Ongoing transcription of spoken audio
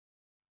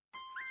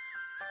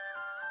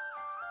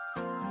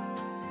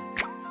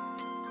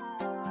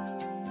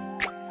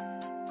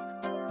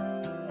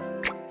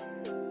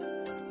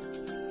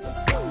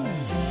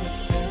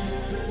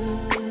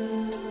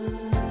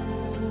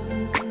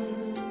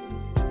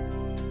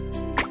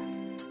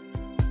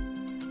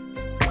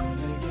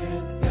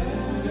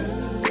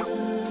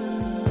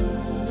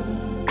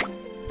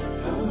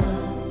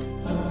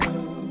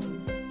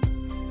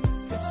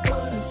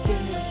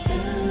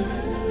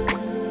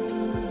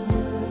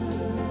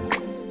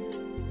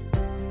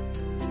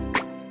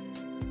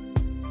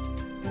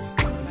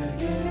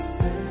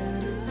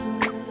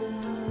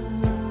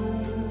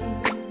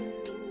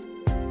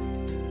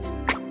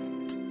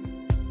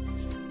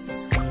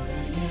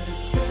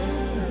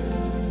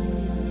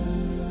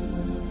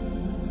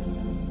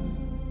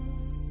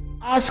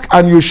Ask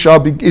and it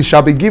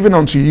shall be given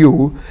unto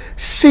you.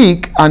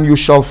 Seek and you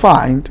shall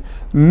find.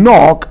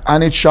 Knock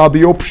and it shall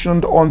be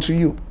opened unto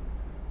you.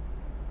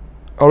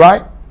 All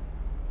right?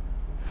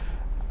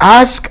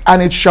 Ask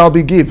and it shall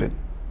be given.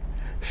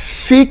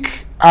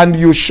 Seek and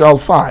you shall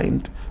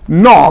find.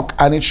 Knock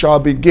and it shall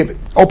be given,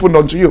 opened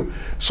unto you.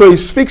 So he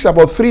speaks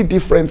about three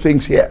different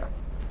things here.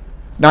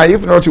 Now,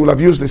 if not, he will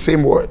have used the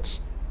same words.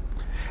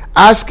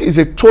 Ask is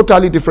a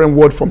totally different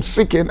word from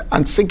seeking,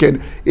 and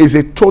seeking is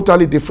a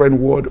totally different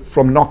word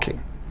from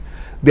knocking.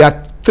 There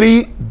are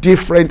three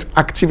different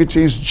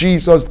activities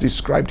Jesus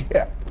described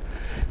here.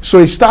 So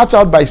he starts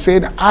out by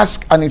saying,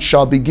 ask and it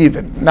shall be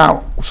given.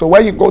 Now, so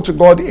when you go to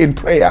God in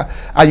prayer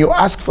and you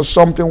ask for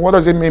something, what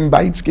does it mean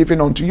by it's given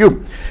unto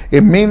you?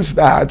 It means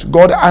that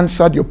God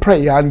answered your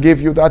prayer and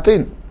gave you that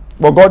thing.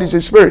 But God is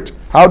a spirit.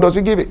 How does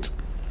he give it?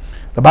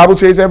 The Bible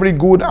says every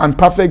good and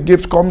perfect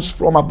gift comes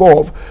from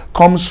above,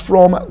 comes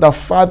from the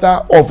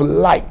Father of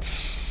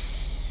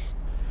lights.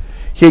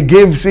 He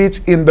gives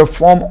it in the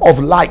form of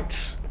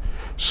light.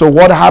 So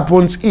what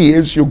happens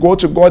is you go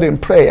to God in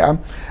prayer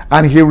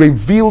and he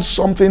reveals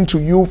something to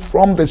you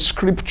from the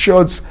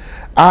scriptures,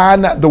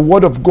 and the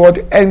word of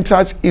God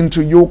enters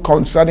into you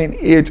concerning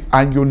it,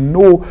 and you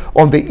know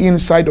on the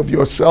inside of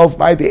yourself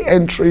by the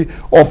entry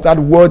of that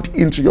word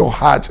into your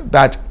heart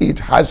that it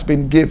has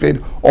been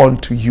given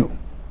unto you.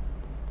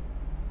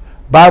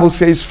 Bible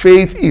says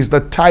faith is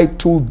the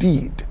title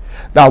deed,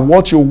 that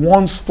what you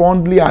once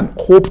fondly and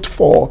hoped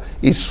for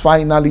is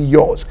finally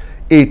yours.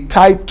 A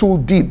title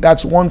deed,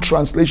 that's one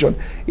translation.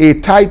 A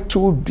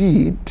title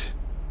deed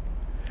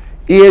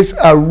is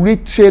a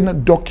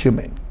written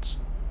document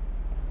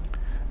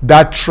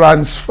that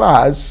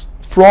transfers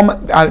from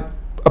a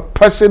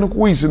person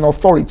who is in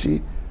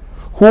authority,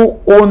 who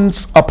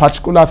owns a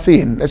particular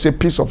thing, let's say a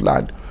piece of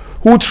land,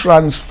 who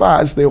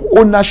transfers the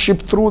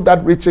ownership through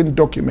that written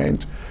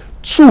document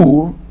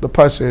to the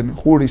person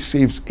who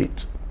receives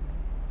it.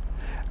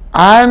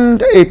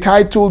 And a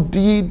title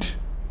deed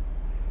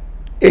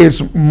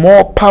is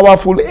more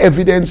powerful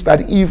evidence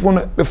than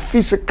even the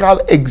physical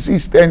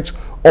existence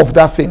of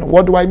that thing.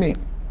 What do I mean?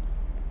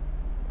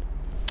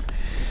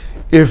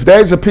 If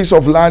there's a piece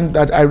of land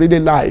that I really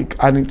like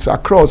and it's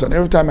across, and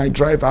every time I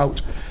drive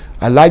out,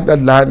 I like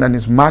that land and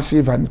it's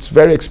massive and it's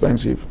very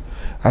expensive,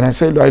 and I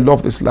say, I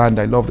love this land,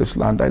 I love this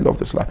land, I love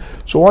this land.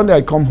 So one day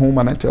I come home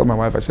and I tell my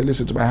wife, I say,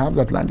 listen to me, I have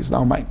that land, it's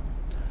now mine.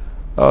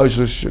 Oh,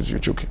 you're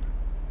joking.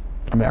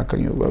 I mean, how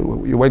can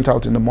you went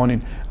out in the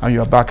morning and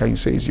you're back and you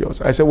say it's yours.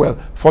 I say, well,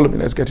 follow me,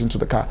 let's get into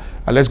the car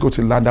and let's go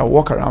to the land. I'll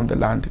walk around the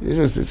land.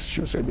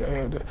 She'll say,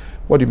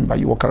 what do you mean by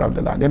you walk around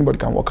the land? Anybody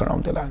can walk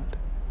around the land.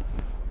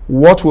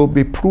 What will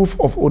be proof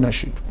of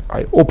ownership?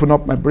 I open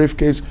up my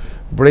briefcase,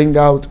 bring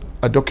out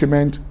a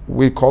document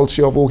we call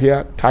Siovo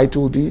here,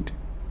 title deed.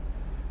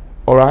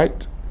 All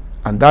right?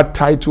 And that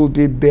title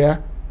deed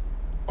there,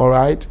 all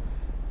right,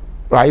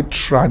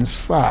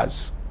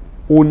 transfers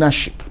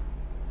ownership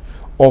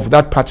of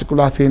that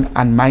particular thing,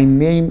 and my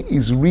name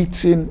is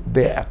written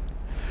there,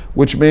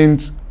 which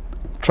means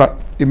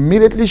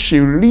immediately she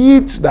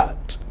reads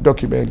that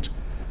document,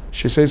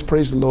 she says,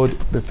 praise the Lord,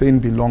 the thing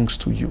belongs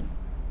to you.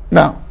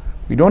 Now,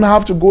 we don't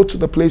have to go to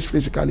the place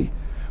physically,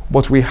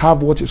 but we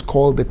have what is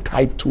called the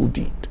title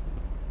deed.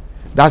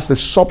 That's the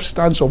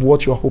substance of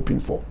what you're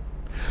hoping for.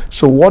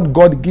 So what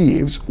God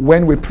gives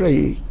when we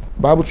pray,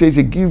 the Bible says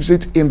he gives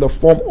it in the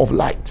form of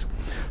light.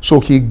 So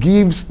he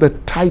gives the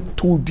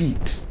title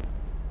deed.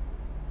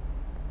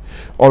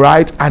 All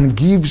right, and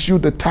gives you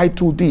the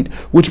title deed,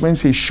 which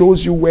means he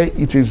shows you where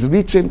it is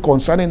written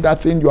concerning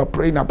that thing you are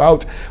praying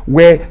about,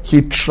 where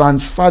he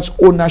transfers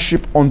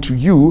ownership onto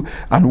you.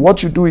 And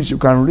what you do is you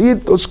can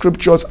read those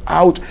scriptures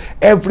out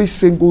every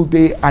single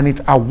day, and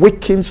it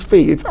awakens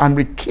faith and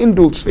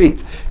rekindles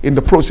faith in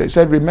the process. He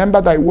said,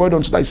 remember thy word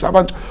unto thy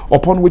servant,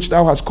 upon which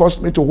thou hast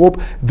caused me to hope.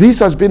 This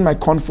has been my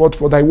comfort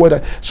for thy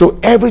word. So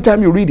every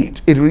time you read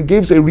it, it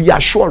gives a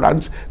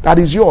reassurance that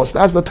is yours.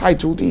 That's the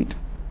title deed.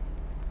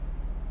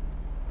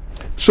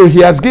 So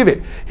he has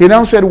given. He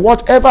now said,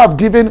 whatever I've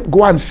given,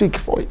 go and seek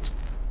for it.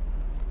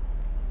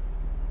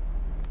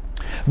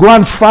 Go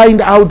and find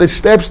out the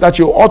steps that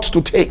you ought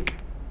to take,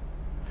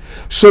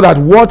 so that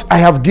what I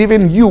have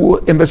given you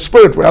in the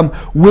spirit realm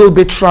will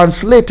be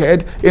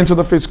translated into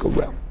the physical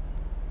realm.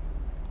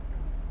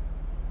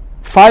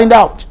 Find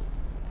out.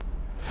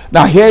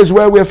 Now here's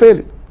where we're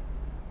failing.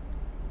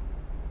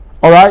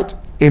 All right?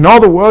 In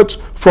other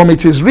words, from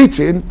it is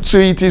written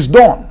to it is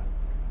done.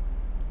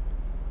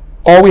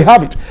 Or we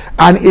have it.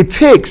 And it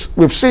takes,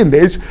 we've seen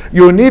this,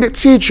 you need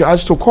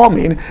teachers to come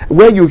in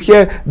where you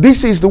hear,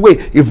 this is the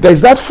way. If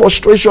there's that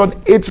frustration,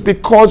 it's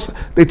because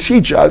the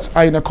teachers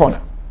are in a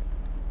corner.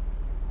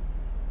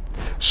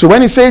 So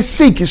when he says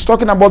seek, he's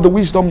talking about the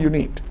wisdom you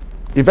need.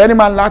 If any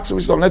man lacks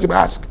wisdom, let him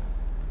ask.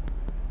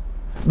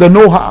 The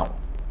know-how.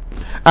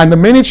 And the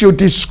minute you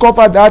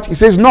discover that, he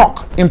says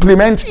knock,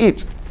 implement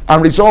it,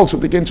 and results will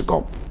begin to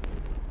come.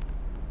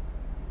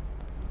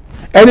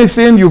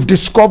 Anything you've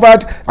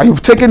discovered and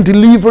you've taken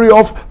delivery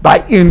of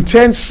by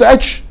intense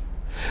search,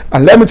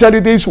 And let me tell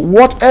you this,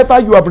 whatever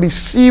you have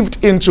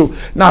received into.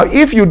 Now,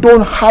 if you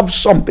don't have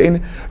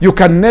something, you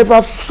can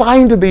never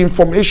find the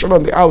information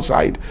on the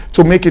outside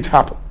to make it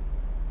happen.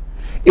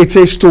 It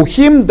is to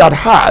him that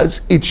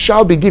has, it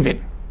shall be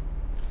given.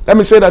 Let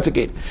me say that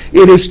again.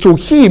 It is to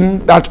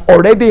him that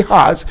already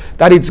has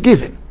that it's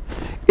given.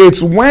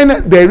 It's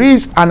when there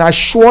is an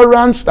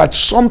assurance that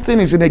something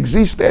is in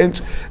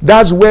existence,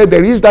 that's where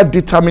there is that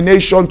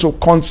determination to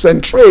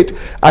concentrate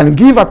and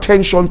give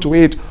attention to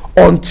it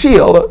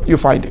until you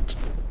find it.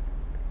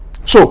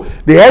 So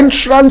the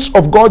entrance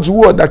of God's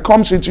word that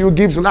comes into you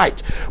gives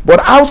light, but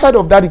outside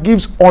of that, it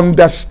gives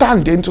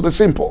understanding to the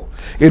simple.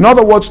 In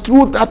other words,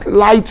 through that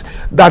light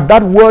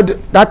that word,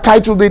 that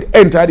title did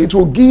enter, it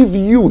will give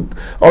you,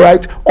 all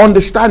right,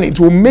 understanding. It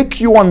will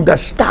make you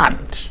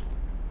understand.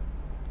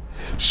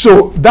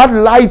 So that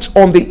light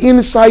on the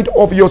inside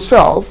of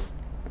yourself,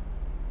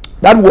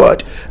 that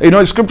word,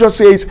 the scripture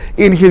says,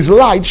 in his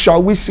light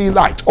shall we see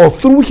light, or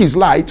through his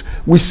light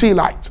we see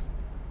light.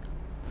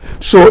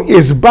 So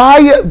it's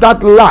by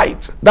that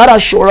light, that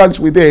assurance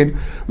within,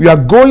 you are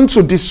going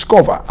to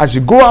discover, as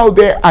you go out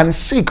there and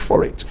seek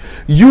for it,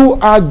 you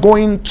are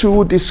going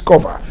to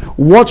discover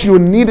what you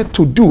need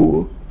to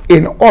do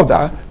in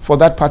order for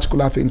that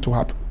particular thing to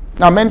happen.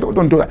 Now, men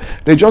don't do that.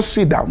 They just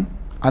sit down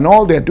and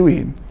all they're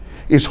doing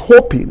is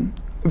hoping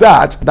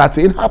that that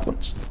thing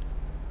happens.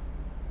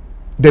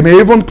 They may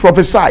even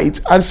prophesy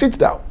it and sit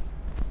down.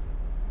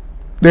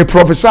 They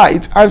prophesy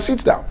it and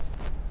sit down.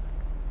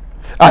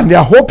 And they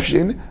are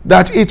hoping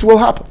that it will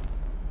happen.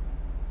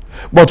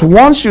 But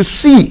once you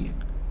see,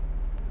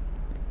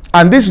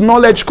 and this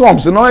knowledge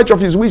comes, the knowledge of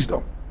his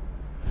wisdom,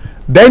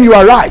 then you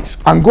arise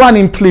and go and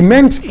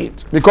implement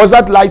it, because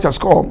that light has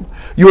come.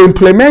 You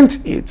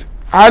implement it,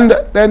 and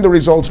then the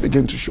results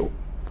begin to show.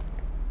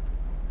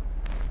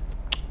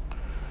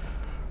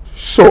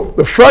 So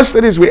the first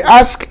thing is we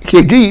ask,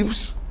 he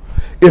gives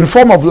in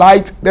form of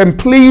light. Then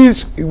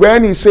please,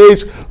 when he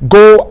says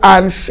go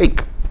and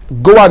seek,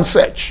 go and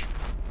search,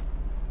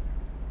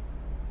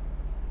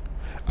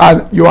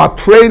 and you are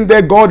praying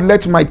there, God,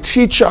 let my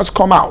teachers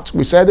come out.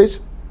 We said this.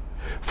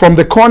 From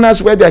the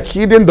corners where they're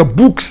hidden, the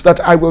books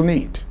that I will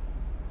need.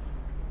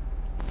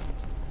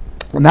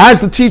 And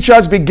as the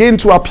teachers begin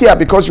to appear,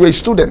 because you're a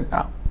student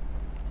now,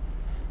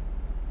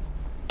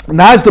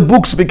 and as the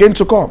books begin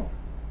to come,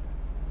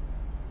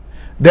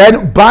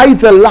 then by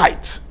the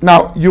light,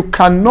 now you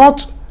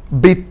cannot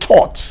be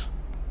taught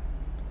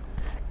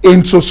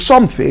into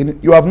something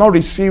you have not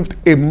received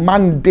a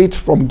mandate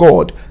from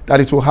God that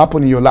it will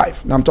happen in your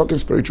life. Now I'm talking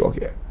spiritual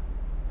here.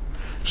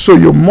 So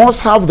you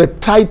must have the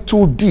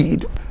title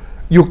deed,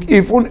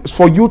 even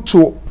for you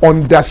to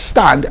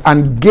understand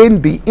and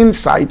gain the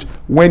insight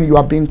when you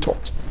are being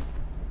taught.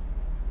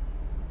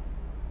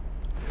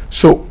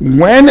 So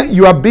when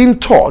you are being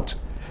taught,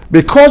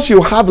 because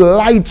you have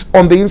light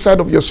on the inside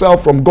of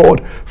yourself from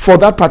God for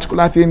that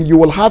particular thing, you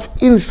will have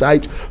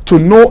insight to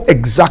know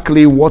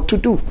exactly what to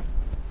do.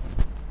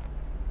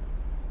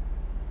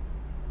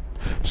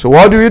 So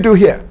what do you do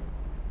here?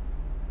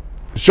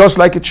 It's just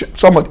like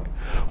somebody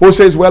who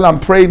says, well, I'm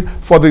praying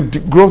for the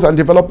growth and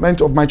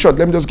development of my church.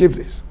 Let me just give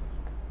this.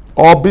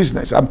 Or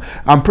business.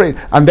 I'm praying.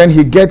 And then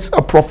he gets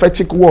a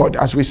prophetic word,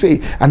 as we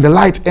say, and the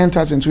light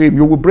enters into him.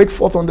 You will break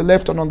forth on the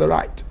left and on the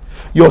right.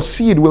 Your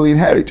seed will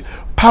inherit.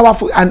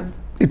 Powerful. And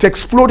it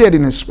exploded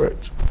in his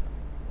spirit.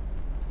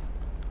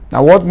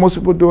 Now what most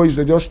people do is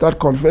they just start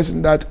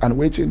confessing that and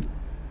waiting.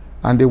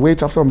 And they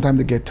wait. After some time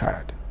they get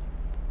tired.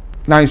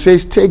 Now he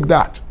says, take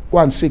that. Go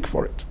and seek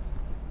for it.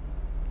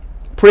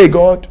 Pray,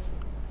 God,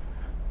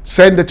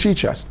 send the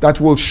teachers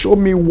that will show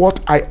me what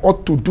I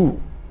ought to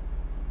do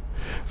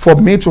for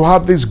me to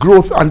have this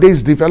growth and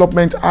this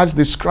development as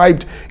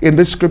described in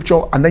this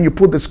scripture. And then you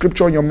put the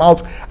scripture in your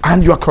mouth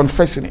and you are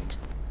confessing it.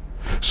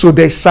 So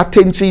there's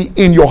certainty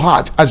in your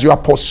heart as you are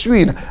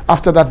pursuing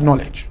after that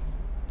knowledge.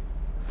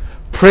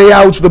 Pray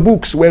out the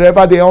books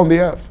wherever they are on the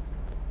earth,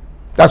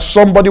 that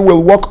somebody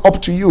will walk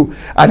up to you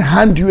and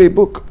hand you a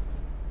book.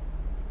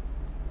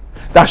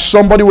 That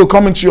somebody will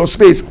come into your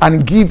space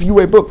and give you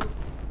a book.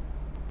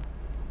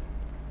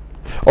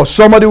 Or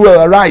somebody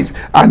will arise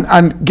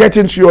and get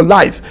into your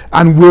life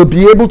and will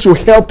be able to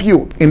help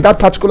you in that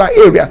particular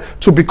area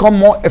to become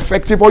more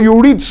effective. Or you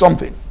read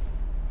something,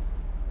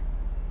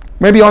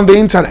 maybe on the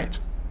internet,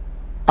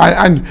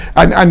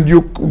 and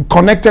you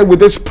connected with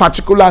this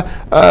particular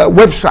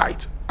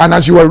website. And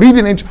as you were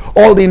reading it,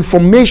 all the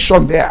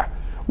information there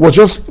was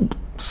just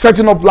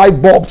setting up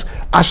light bulbs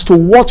as to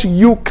what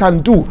you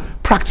can do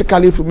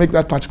practically to make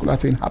that particular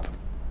thing happen.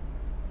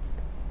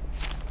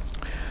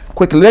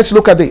 Quickly, let's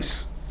look at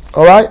this.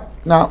 All right.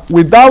 Now,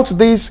 without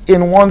this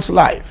in one's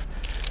life,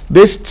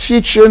 this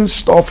teaching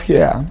stuff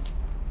here,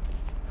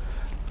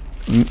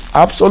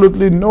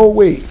 absolutely no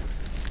way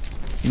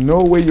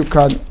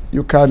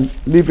you can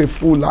live a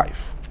full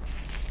life.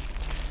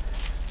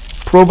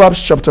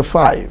 Proverbs chapter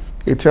 5,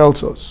 it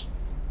tells us,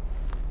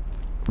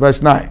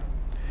 verse 9,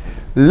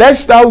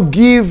 lest thou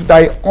give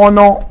thy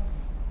honor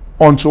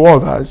unto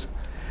others,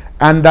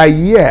 and thy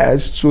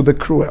years to the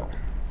cruel.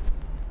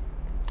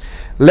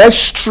 Let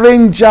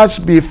strangers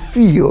be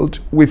filled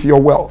with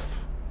your wealth.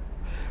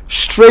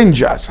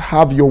 Strangers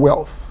have your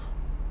wealth.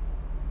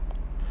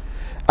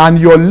 And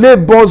your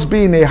labors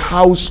be in a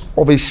house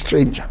of a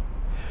stranger.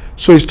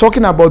 So he's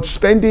talking about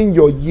spending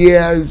your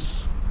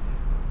years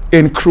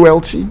in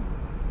cruelty,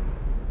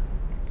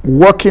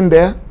 working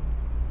there.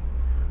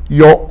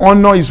 Your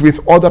honor is with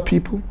other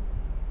people.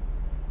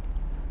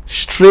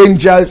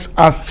 Strangers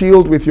are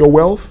filled with your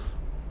wealth.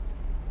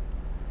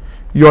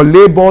 Your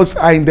labors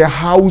are in the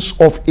house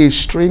of a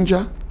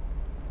stranger.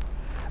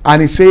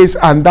 And he says,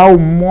 and thou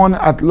mourn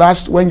at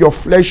last when your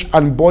flesh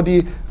and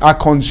body are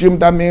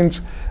consumed. That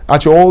means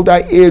at your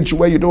older age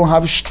where you don't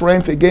have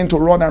strength again to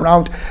run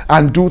around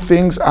and do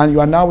things, and you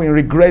are now in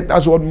regret.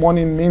 That's what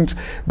mourning means,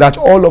 that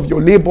all of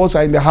your labors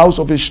are in the house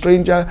of a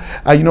stranger,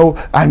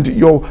 and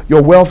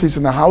your wealth is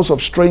in the house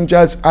of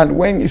strangers. And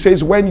when he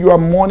says, when you are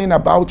mourning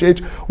about it,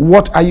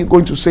 what are you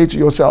going to say to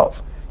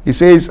yourself? He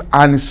says,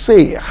 and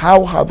say,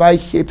 how have I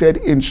hated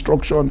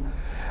instruction,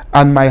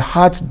 and my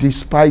heart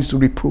despised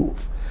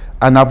reproof,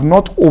 and have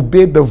not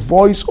obeyed the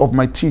voice of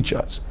my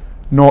teachers,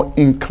 nor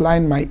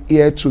incline my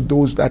ear to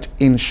those that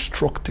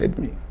instructed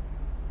me.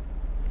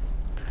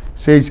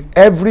 Says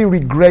every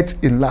regret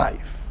in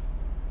life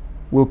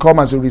will come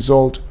as a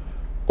result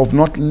of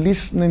not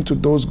listening to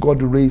those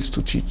God raised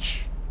to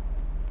teach.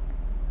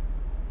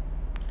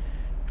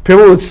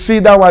 People will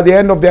sit down at the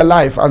end of their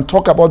life and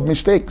talk about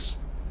mistakes.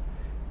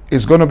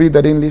 It's going to be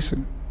they didn't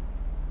listen.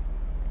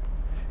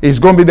 It's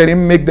going to be they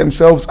didn't make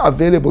themselves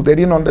available. They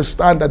didn't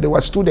understand that they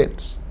were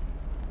students.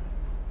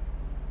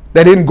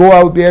 They didn't go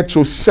out there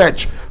to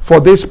search for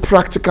this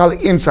practical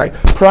insight.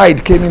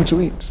 Pride came into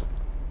it.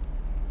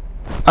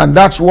 And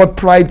that's what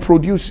pride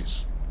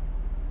produces.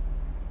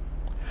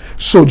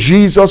 So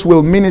Jesus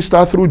will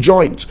minister through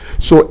joints.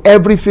 So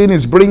everything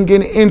is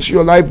bringing into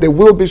your life. There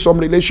will be some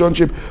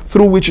relationship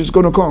through which it's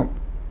going to come.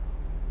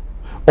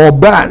 Or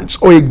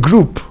bands, or a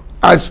group.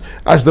 As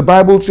the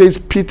Bible says,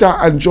 Peter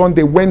and John,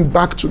 they went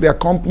back to their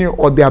company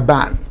or their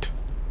band.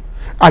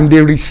 And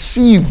they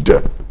received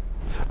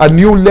a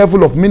new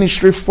level of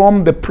ministry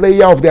from the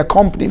prayer of their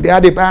company. They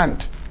had a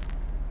band.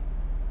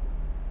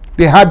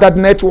 They had that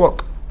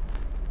network.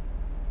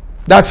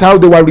 That's how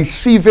they were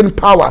receiving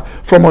power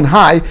from on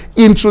high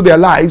into their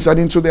lives and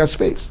into their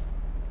space.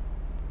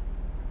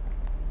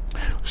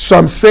 So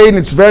I'm saying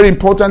it's very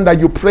important that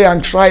you pray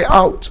and try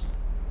out.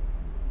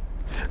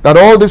 That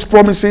all these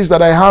promises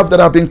that I have that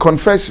I've been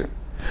confessing,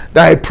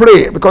 that I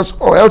pray, because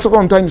or else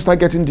sometimes you start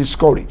getting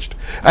discouraged.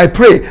 I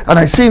pray and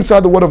I see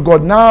inside the Word of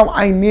God, now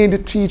I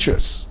need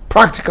teachers,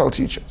 practical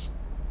teachers,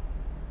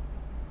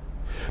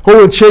 who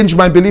will change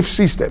my belief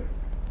system,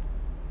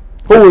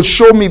 who will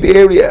show me the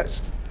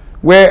areas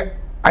where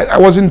I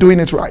wasn't doing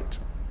it right,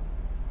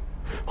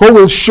 who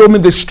will show me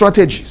the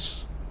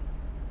strategies.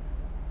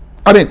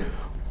 I mean,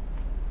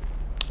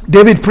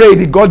 David prayed,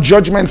 he got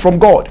judgment from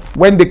God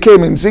when they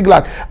came in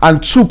Ziklag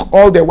and took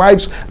all their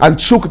wives and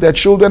took their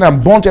children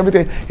and burnt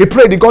everything. He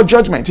prayed, he got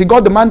judgment, he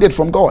got the mandate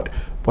from God.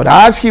 But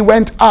as he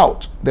went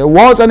out, there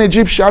was an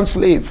Egyptian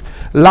slave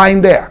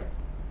lying there.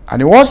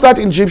 And it was that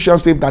Egyptian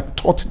slave that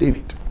taught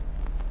David.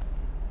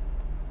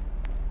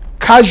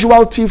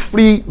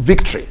 Casualty-free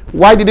victory.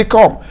 Why did it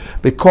come?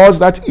 Because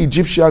that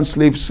Egyptian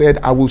slave said,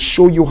 I will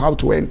show you how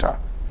to enter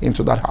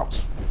into that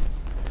house.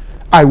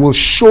 I will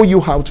show you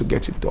how to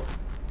get it done.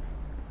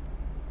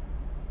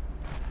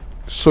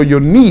 So you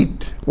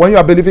need, when you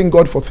are believing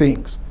God for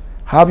things,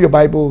 have your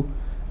Bible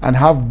and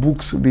have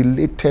books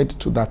related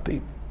to that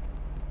thing.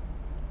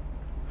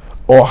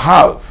 Or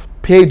have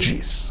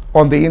pages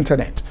on the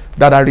internet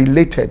that are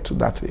related to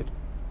that thing.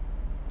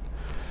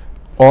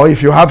 Or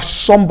if you have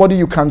somebody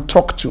you can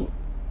talk to.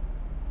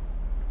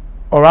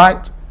 All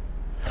right?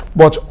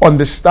 But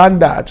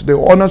understand that the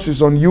onus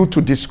is on you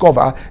to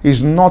discover,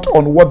 is not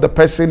on what the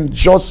person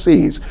just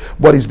says,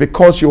 but it's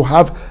because you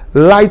have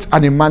light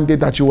and a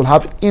mandate that you will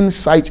have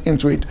insight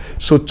into it.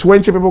 So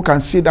 20 people can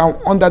sit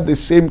down under the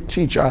same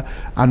teacher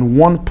and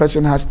one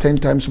person has 10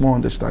 times more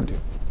understanding.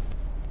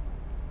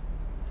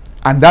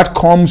 And that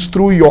comes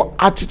through your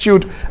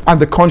attitude and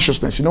the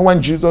consciousness. You know,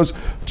 when Jesus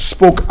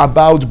spoke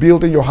about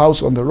building your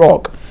house on the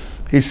rock,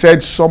 he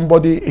said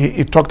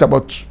he talked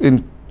about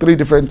in two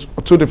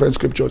different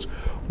scriptures.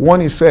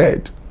 One, he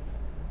said,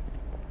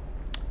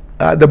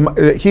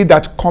 he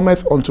that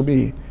cometh unto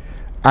me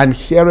and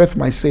heareth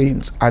my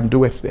sayings and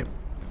doeth them.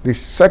 The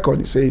second,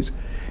 he says,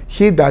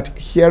 he that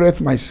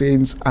heareth my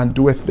sayings and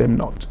doeth them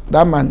not.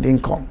 That man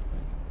didn't come.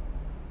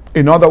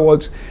 In other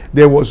words,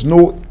 there was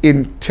no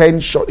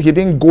intention. He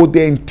didn't go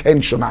there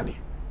intentionally.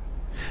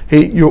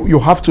 You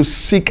have to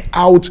seek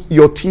out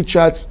your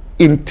teachers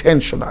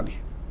intentionally.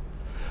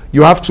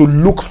 You have to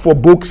look for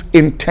books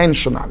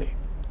intentionally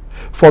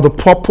for the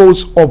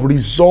purpose of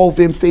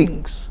resolving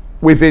things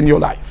within your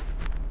life.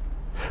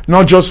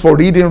 Not just for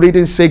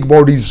reading's sake,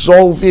 but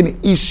resolving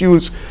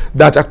issues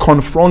that are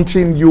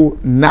confronting you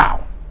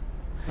now.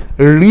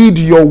 Read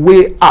your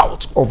way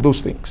out of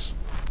those things.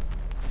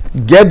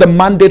 Get the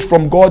mandate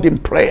from God in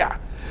prayer.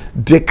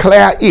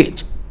 Declare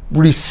it.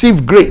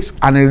 Receive grace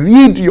and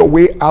read your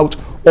way out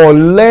or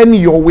learn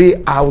your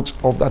way out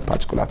of that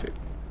particular thing.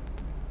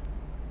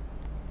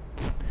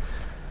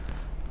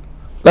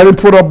 Let me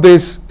put up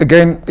this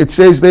again. It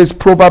says this,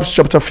 Proverbs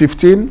chapter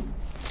 15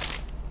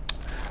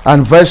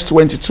 and verse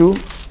 22.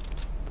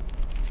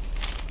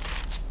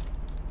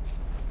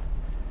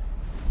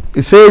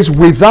 It says,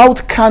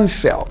 without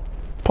counsel,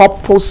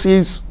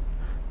 purposes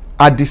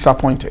are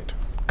disappointed.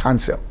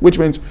 Counsel, which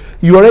means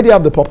you already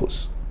have the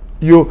purpose.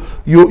 You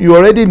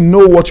already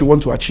know what you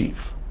want to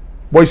achieve.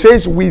 But it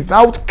says,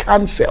 without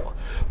counsel,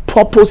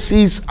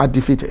 purposes are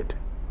defeated,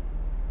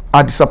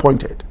 are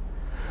disappointed.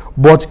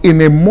 But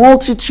in a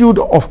multitude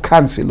of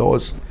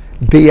counselors,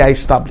 they are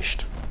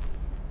established.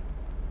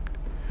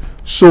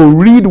 So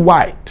read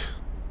wide.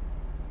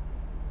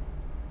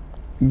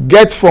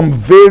 Read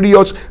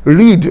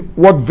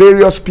what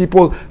various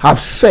people have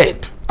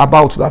said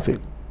about that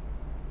thing.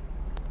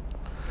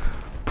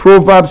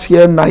 Proverbs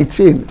here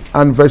 19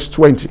 and verse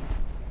 20.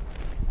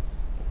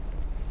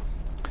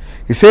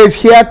 It says,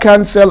 hear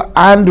counsel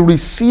and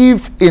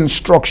receive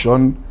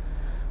instruction,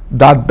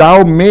 that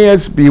thou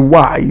mayest be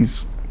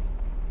wise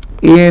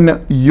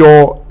in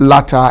your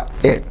latter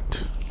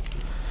end.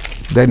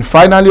 Then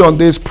finally on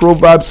this,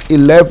 Proverbs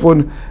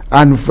 11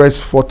 and verse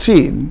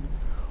 14,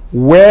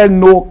 where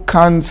no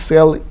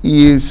counsel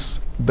is,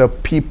 the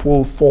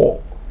people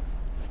fall.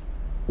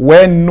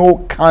 Where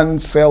no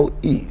counsel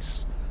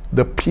is,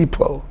 the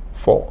people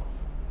fall.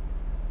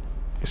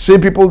 You see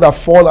people that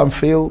fall and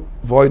fail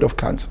void of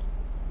counsel.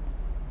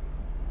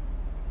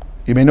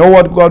 You may know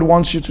what God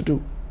wants you to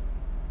do,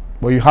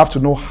 but you have to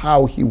know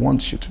how he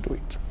wants you to do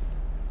it.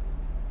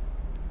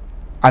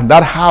 And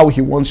that how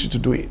he wants you to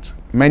do it,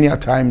 many a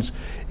times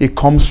it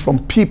comes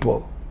from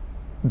people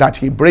that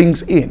he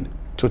brings in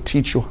to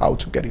teach you how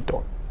to get it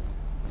done.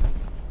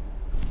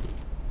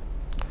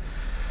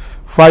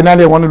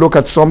 Finally, I want to look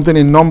at something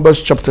in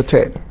Numbers chapter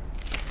 10.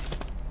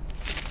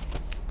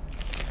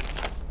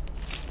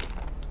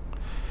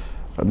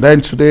 And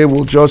then today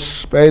we'll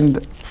just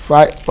spend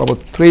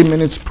about 3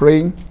 minutes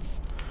praying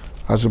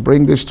as we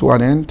bring this to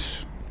an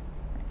end.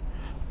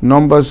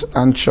 Numbers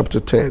and chapter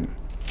 10.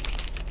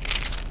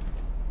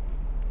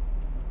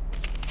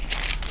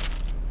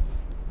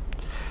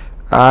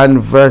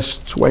 And verse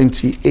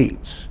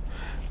 28.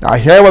 Now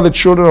here were the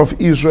children of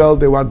Israel.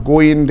 They were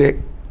going there.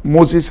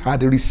 Moses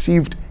had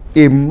received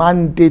a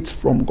mandate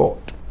from God.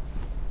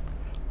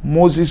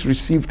 Moses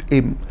received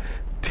a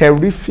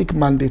terrific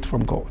mandate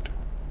from God.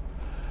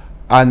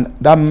 And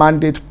that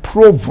mandate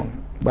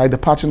proven by the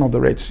parting of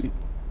the Red Sea.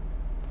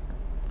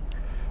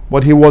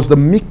 But he was the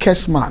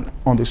meekest man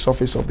on the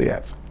surface of the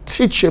earth.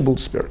 Teachable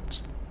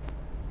spirit.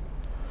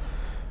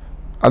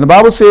 And the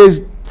Bible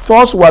says,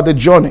 thus were the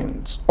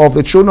journeys of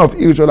the children of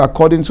Israel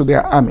according to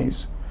their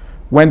armies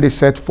when they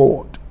set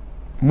forward.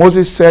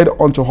 Moses said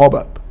unto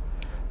Hobab,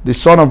 the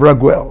son of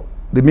Raguel,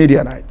 the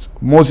Midianite,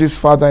 Moses'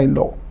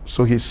 father-in-law.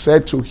 So he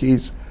said to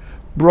his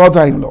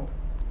brother-in-law,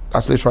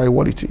 that's literally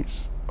what it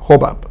is,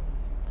 Hobab,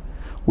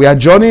 we are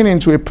journeying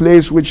into a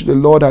place which the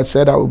Lord has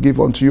said, I will give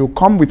unto you.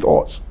 Come with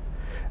us,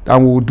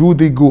 and we will do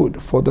thee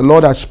good, for the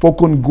Lord has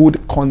spoken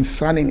good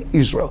concerning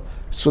Israel.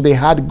 So they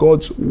had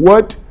God's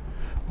word,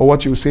 or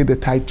what you say the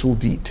title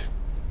deed.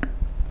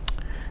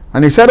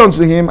 And he said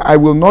unto him, I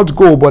will not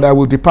go, but I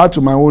will depart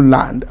to my own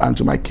land and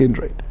to my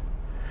kindred.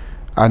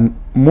 And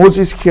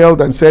Moses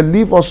held and said,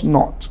 leave us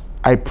not,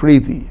 I pray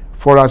thee,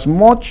 for as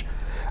much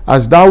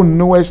as thou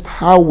knowest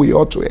how we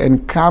ought to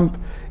encamp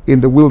in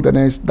the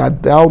wilderness,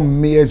 that thou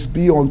mayest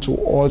be unto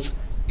us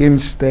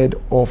instead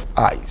of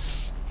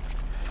eyes.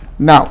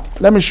 Now,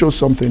 let me show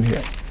something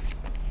here.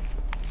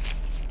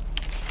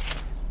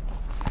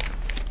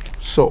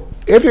 So,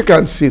 if you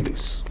can see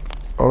this,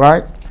 all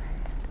right?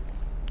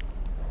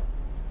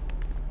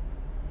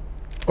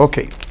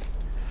 Okay.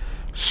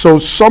 So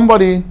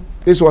somebody,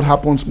 this is what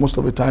happens most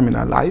of the time in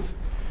our life.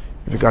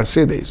 If you can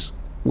see this,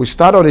 we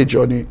start on a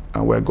journey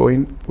and we're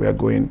going,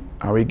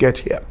 and we get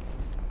here.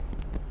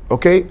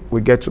 Okay,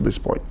 we get to this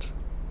point.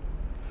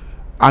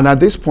 And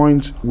at this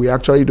point, we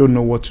actually don't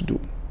know what to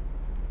do.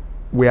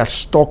 We are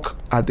stuck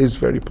at this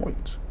very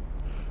point.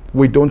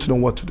 We don't know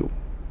what to do.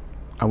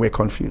 And we're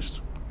confused.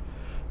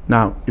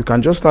 Now, you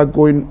can just start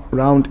going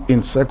round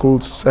in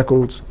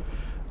circles,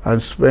 and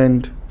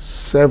spend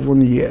 7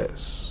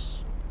 years.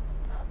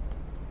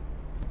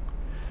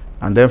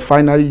 And then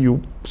finally,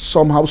 you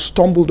somehow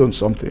stumbled on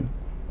something.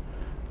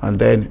 And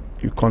then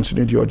you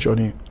continued your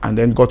journey, and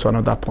then got to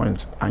another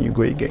point, and you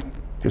go again.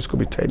 This could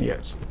be 10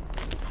 years.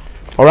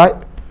 All right?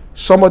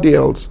 Somebody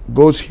else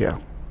goes here.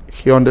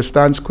 He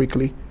understands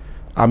quickly.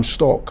 I'm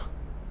stuck.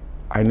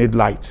 I need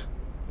light.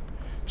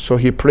 So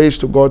he prays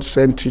to God,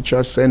 send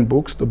teachers, send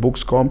books. The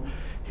books come.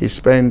 He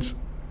spends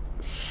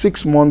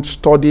 6 months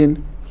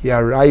studying. He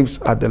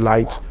arrives at the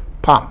light.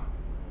 Pam.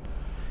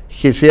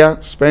 He's here,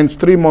 spends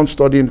 3 months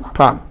studying.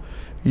 Pam.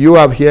 You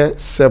have here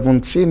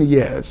 17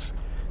 years.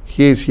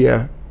 He is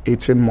here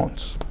 18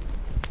 months.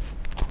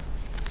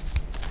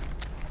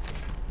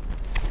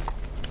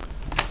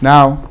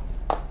 Now,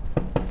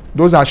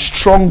 those are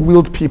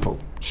strong-willed people,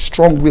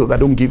 strong-willed that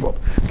don't give up,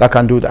 that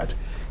can do that.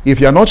 If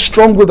you're not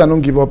strong-willed and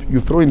don't give up, you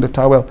throw in the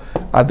towel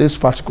at this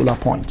particular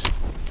point.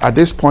 At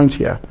this point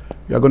here,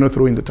 you're going to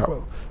throw in the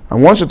towel.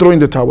 And once you throw in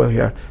the towel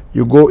here,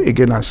 you go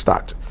again and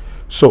start.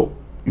 So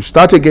you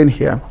start again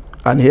here,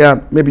 and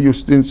here maybe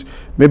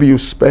you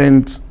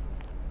spend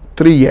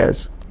 3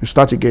 years. You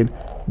start again,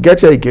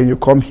 get here again, you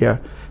come here,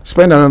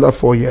 spend another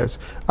 4 years,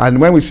 and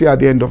when we see at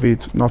the end of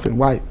it, nothing.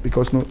 Why?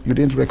 Because you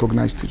didn't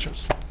recognize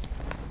teachers.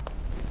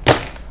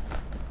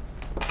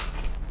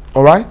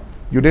 All right?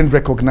 You didn't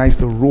recognize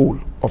the role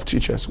of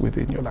teachers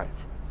within your life.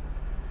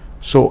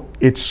 So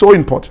it's so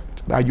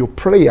important that you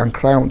pray and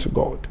cry unto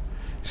God.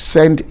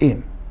 Send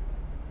in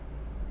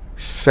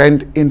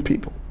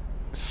people,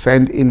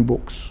 send in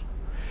books.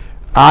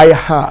 I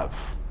have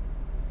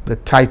the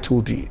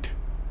title deed.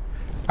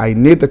 I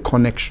need the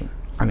connection,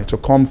 and it will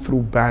come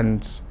through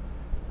bands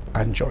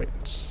and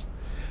joints.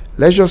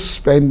 Let's just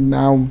spend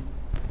now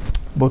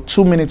about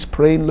 2 minutes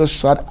praying. Let's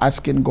start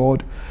asking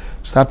God.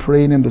 Start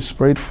praying in the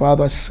Spirit.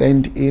 Father,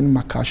 send in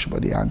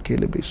Makashbadi and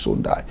Kelebe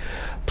Sundai.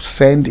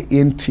 Send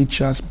in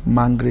teachers.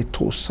 Mangre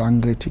to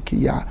sangre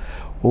tikia.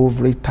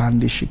 Ovre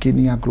tandi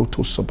shikinia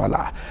groto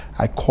sobala.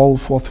 I call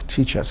forth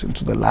teachers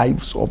into the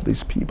lives of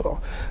these people.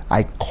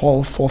 I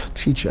call forth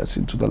teachers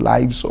into the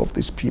lives of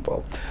these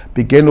people.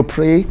 Begin to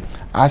pray,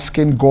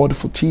 asking God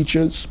for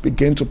teachers.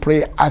 Begin to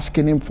pray,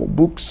 asking Him for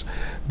books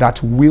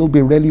that will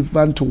be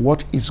relevant to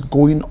what is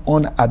going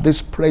on at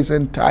this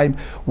present time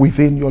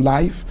within your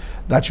life.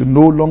 That you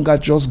no longer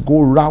just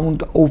go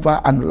round over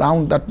and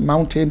round that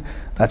mountain,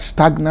 that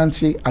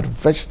stagnancy,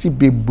 adversity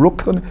be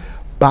broken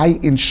by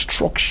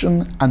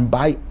instruction and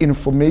by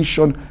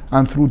information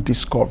and through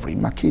discovery.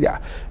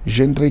 Makida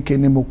jendre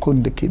kene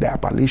mokonde kida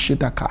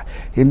balishitaka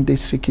ende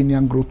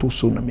sikinyang groto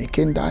sunami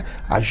kenda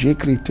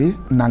ajekrite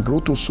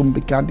nangroto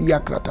sumbikandi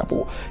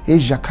yakratabo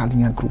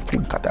ejakalian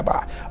grufin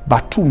kadaba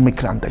batu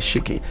mikranda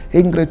shiki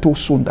engreto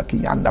sunda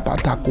kiyanda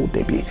patako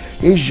debi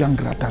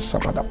ejangrata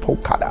sabada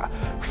pokada.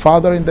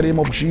 Father, in the name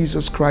of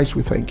Jesus Christ,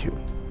 we thank you.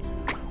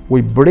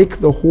 We break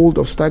the hold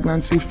of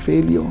stagnancy,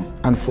 failure,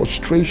 and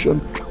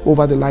frustration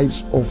over the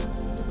lives of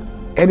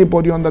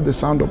anybody under the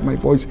sound of my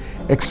voice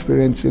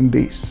experiencing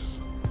this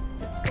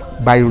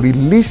by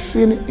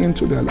releasing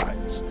into their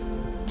lives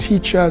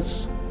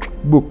teachers,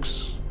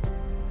 books,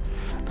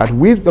 that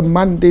with the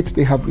mandates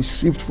they have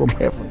received from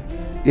heaven,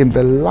 in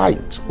the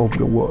light of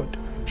your word,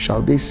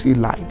 shall they see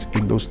light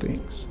in those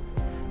things.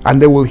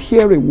 And they will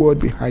hear a word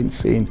behind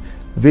saying,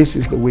 this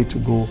is the way to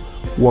go,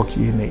 walk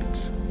ye in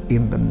it,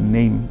 in the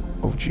name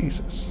of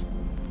Jesus.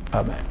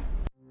 Amen.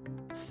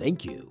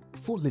 Thank you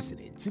for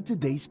listening to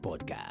today's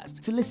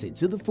podcast. To listen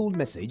to the full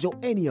message or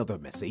any other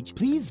message,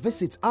 please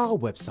visit our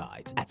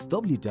website at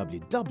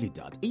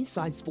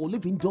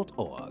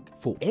www.insightsforliving.org.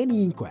 For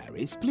any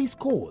inquiries, please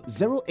call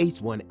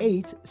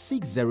 0818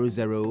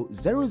 600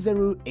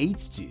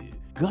 0082.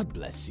 God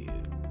bless you.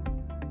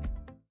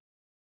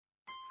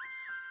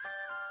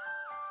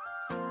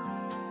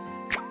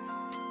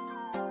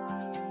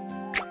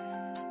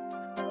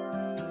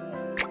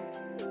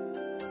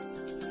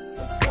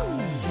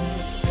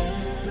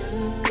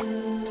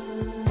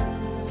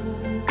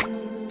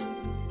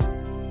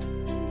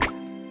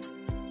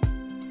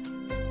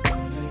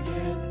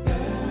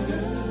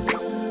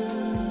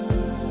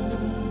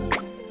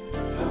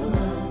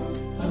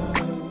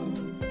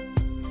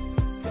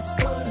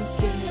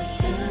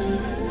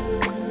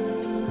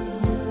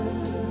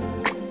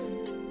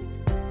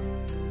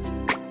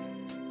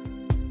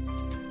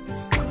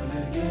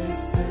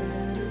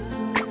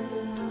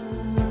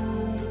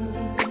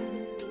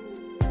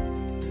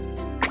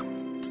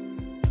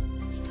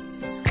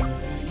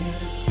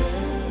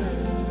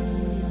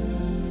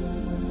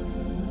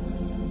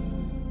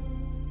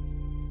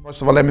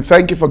 First of all, let me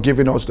thank you for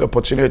giving us the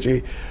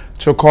opportunity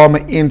to come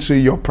into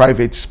your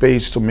private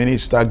space to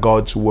minister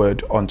God's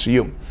word unto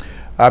you.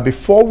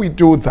 Before we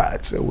do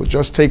that, we'll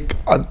just take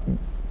a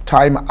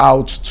time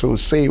out to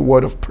say a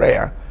word of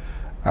prayer,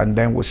 and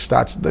then we'll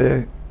start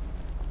the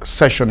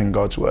session in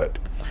God's word.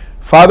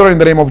 Father, in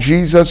the name of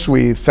Jesus,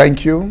 we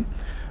thank you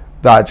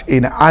that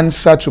in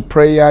answer to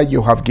prayer,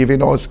 you have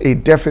given us a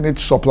definite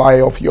supply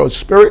of your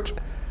spirit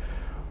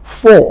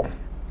for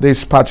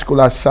this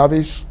particular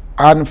service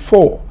and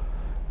for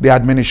the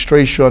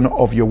administration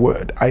of your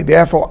word. I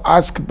therefore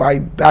ask by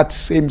that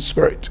same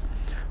spirit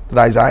that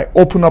as I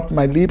open up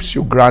my lips,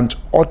 you grant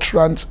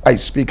utterance. I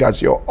speak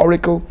as your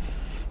oracle.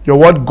 Your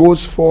word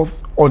goes forth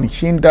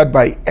unhindered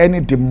by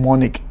any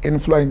demonic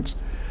influence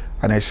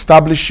and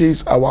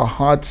establishes our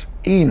hearts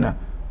in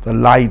the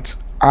light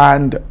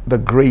and the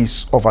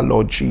grace of our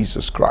Lord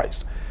Jesus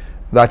Christ.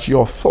 That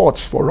your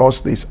thoughts for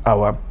us this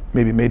hour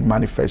may be made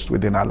manifest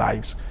within our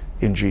lives.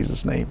 In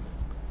Jesus' name,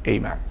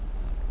 amen.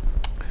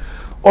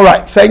 All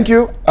right, thank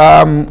you.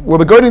 We'll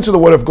be going into the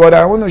Word of God.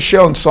 I want to share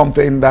on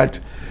something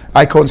that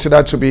I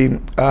consider to be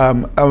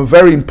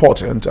very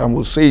important, and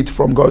we'll see it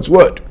from God's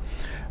Word.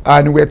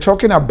 And we're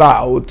talking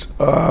about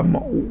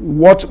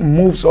what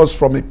moves us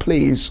from a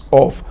place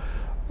of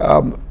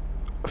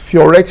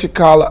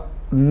theoretical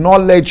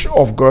knowledge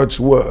of God's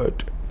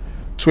Word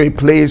to a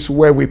place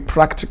where we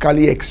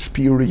practically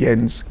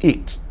experience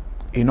it.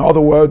 In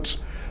other words,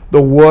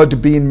 the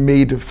Word being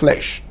made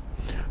flesh.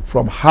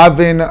 From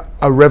having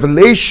a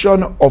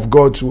revelation of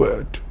God's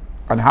Word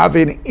and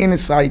having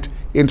insight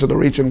into the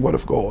written Word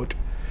of God,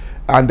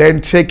 and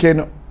then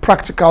taking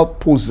practical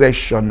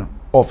possession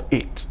of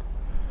it.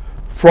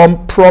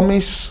 From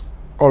promise,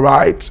 all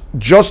right,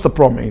 just the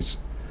promise,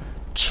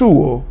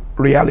 to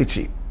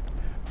reality.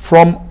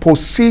 From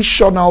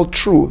positional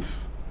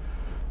truth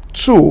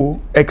to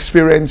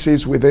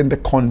experiences within the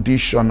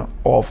condition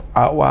of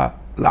our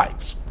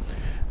lives.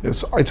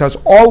 It has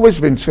always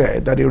been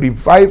said that a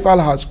revival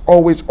has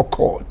always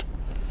occurred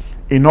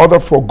in order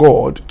for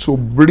God to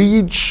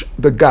bridge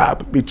the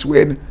gap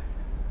between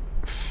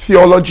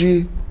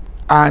theology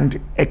and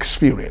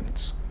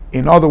experience.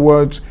 In other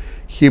words,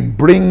 he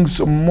brings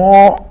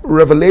more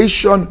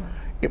revelation,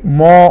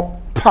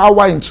 more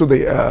power into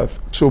the earth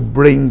to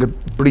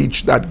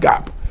bridge that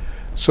gap.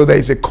 So there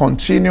is a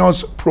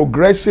continuous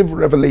progressive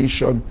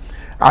revelation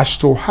as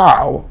to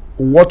how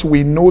what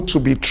we know to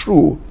be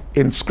true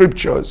in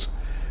scriptures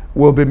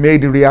will be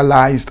made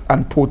realized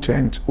and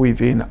potent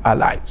within our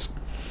lives.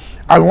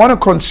 I want to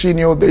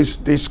continue this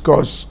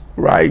discourse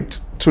right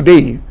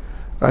today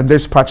in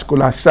this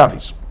particular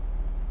service.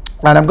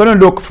 And I'm going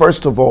to look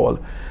first of all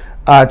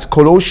at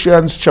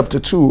Colossians chapter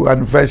 2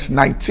 and verse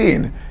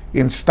 19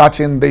 in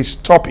starting this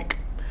topic.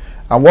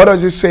 And what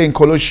does it say in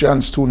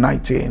Colossians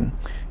 2:19?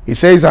 It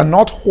says, "And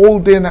not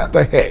holding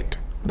the head,"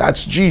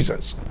 that's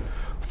Jesus,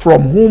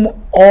 "from whom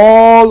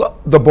all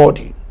the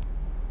body,"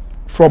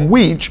 from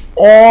which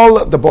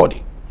all the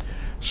body.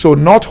 So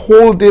not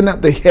holding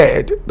the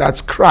head, that's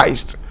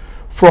Christ,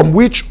 from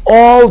which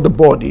all the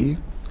body,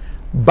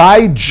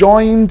 by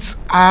joints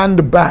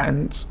and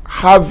bands,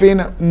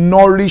 having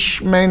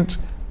nourishment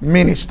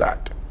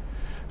ministered.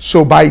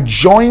 So by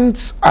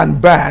joints and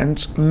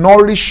bands,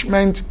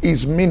 nourishment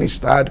is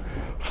ministered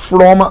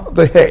from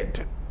the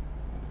head.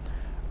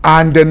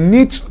 And the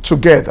knit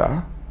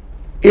together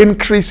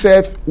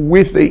increaseth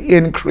with the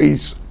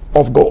increase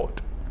of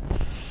God.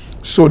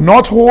 So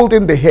not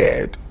holding the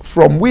head,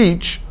 from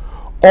which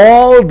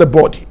all the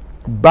body,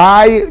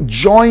 by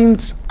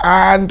joints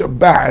and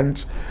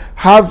bands,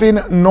 having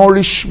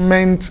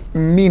nourishment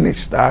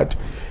ministered,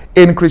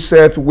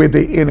 increaseth with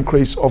the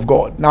increase of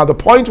God. Now the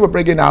point we're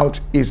bringing out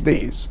is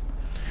this,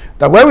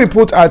 that when we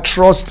put our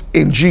trust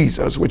in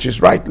Jesus, which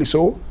is rightly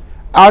so,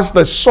 as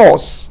the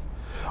source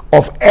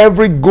of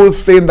every good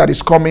thing that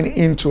is coming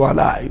into our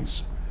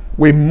lives,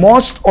 we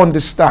must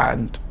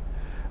understand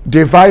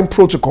divine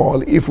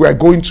protocol if we are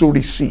going to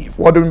receive.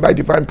 What do we mean by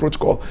divine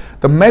protocol?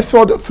 The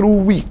method through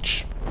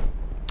which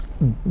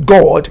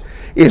God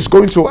is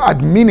going to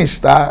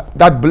administer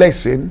that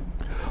blessing,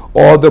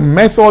 or the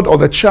method or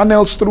the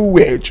channels through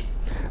which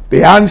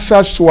the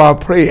answers to our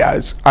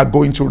prayers are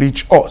going to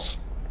reach us.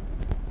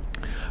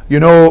 You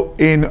know,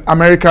 in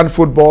American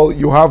football,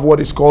 you have what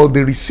is called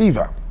the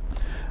receiver.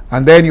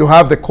 And then you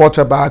have the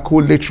quarterback,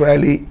 who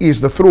literally is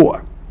the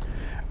thrower.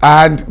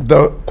 And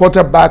the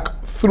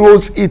quarterback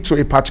throws it to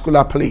a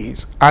particular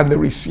place, and the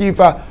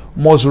receiver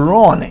must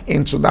run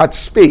into that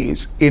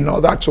space in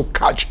order to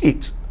catch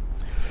it.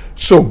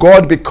 So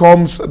God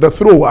becomes the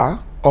thrower,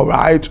 all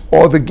right,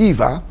 or the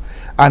giver,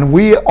 and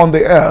we on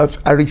the earth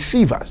are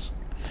receivers.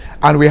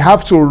 And we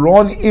have to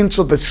run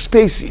into the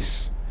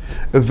spaces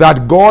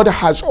that God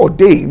has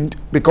ordained,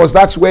 because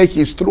that's where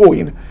he's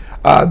throwing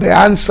the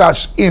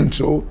answers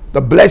into,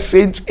 the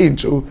blessings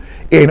into,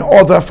 in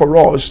order for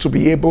us to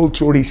be able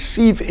to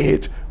receive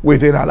it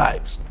within our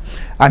lives.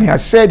 And he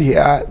has said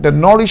here, the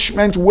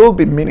nourishment will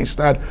be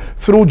ministered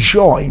through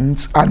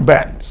joints and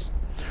bands.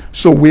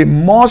 So we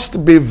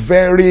must be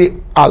very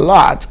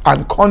alert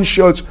and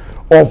conscious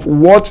of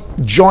what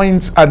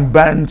joints and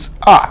bands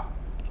are.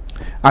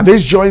 And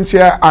these joints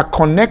here are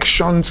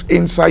connections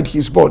inside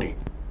his body.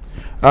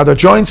 The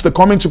joints, the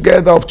coming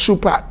together of two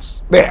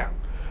parts there.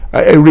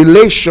 A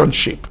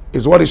relationship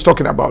is what he's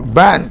talking about.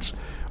 Bands,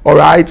 all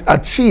right, a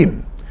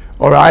team,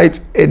 all right,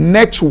 a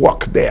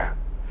network there.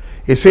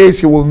 He says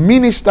he will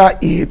minister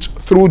it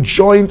through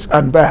joints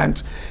and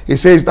bands. He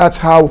says that's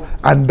how,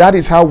 and that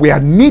is how we are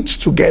knit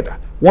together.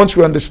 Once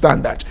we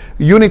understand that,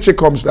 unity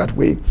comes that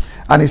way.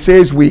 And he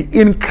says we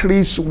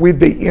increase with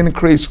the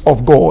increase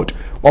of God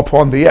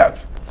upon the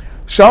earth.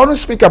 So I want to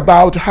speak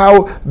about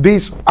how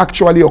this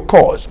actually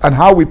occurs and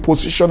how we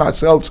position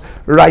ourselves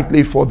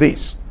rightly for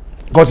this,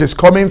 because it's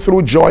coming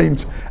through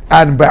joints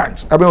and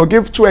bands. I mean, I'll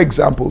give two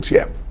examples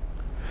here.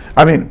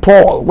 I mean,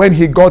 Paul, when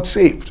he got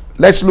saved,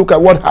 let's look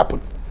at what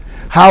happened.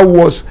 How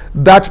was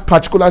that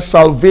particular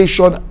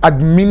salvation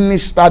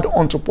administered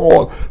unto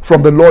Paul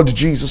from the Lord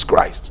Jesus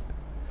Christ?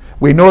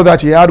 We know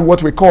that he had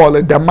what we call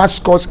a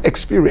Damascus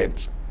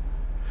experience,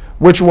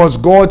 which was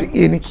God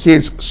in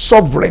his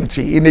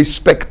sovereignty, in a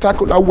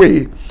spectacular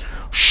way,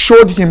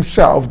 showed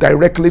himself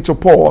directly to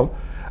Paul,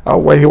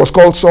 where he was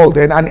called Saul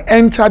then, and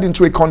entered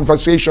into a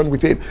conversation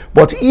with him.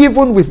 But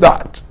even with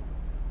that,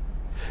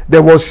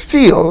 there was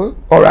still,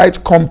 all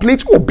right,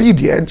 complete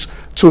obedience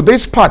to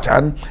this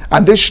pattern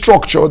and this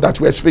structure that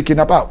we're speaking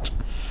about.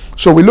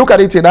 So we look at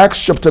it in Acts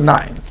chapter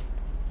 9.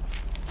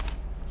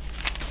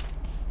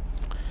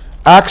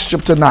 Acts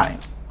chapter 9.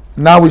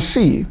 Now we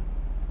see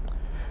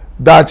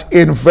that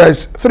in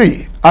verse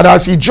 3, and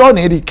as he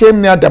journeyed, he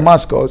came near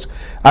Damascus,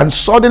 and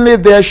suddenly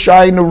there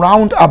shined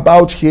round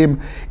about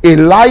him a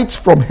light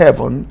from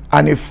heaven,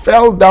 and he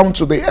fell down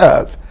to the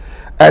earth,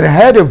 and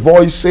heard a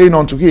voice saying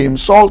unto him,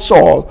 Saul,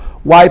 Saul,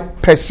 why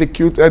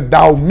persecutest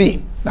thou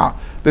me? Now,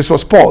 this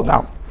was Paul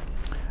now.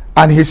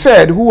 And he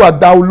said, Who art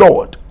thou,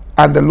 Lord?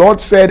 And the Lord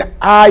said,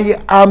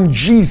 I am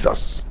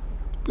Jesus.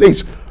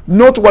 Please,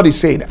 note what he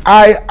said.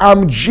 I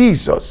am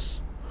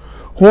Jesus,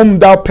 whom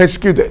thou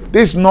persecuted.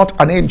 This is not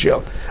an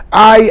angel.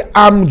 I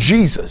am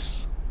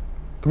Jesus.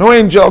 No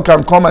angel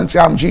can come and say,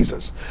 I'm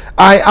Jesus.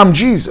 I am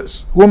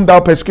Jesus, whom thou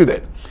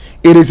persecuted.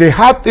 It is a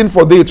hard thing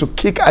for thee to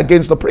kick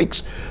against the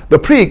pricks. The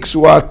pricks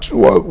were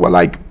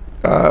like,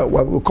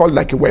 what we call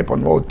like a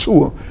weapon or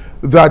tool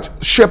that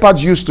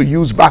shepherds used to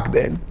use back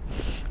then.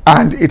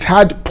 And it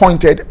had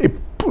pointed,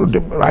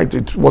 right?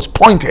 It was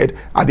pointed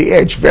at the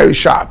edge, very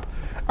sharp.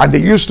 And they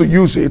used to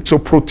use it to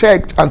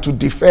protect and to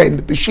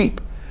defend the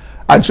sheep.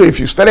 And so if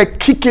you started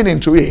kicking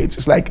into it,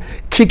 it's like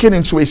kicking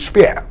into a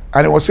spear.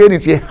 And it was saying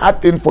it's a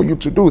hard thing for you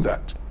to do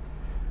that.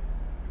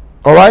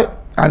 All right?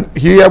 And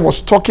here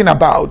was talking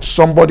about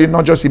somebody,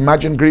 not just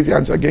imagined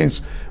grievance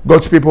against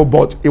God's people,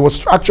 but it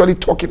was actually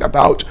talking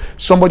about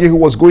somebody who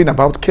was going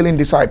about killing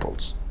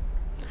disciples.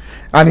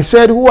 And he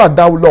said, Who art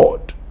thou,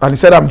 Lord? And he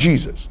said, I'm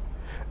Jesus.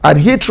 And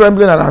he,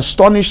 trembling and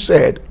astonished,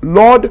 said,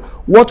 Lord,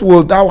 what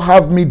wilt thou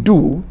have me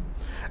do?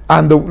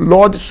 And the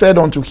Lord said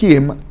unto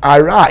him,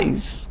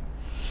 Arise,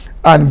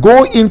 and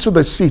go into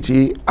the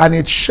city, and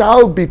it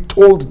shall be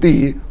told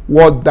thee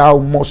what thou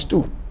must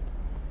do.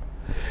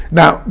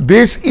 Now,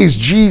 this is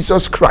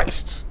Jesus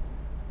Christ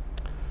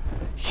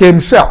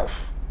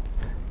himself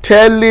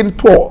telling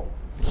Paul,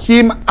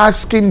 him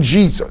asking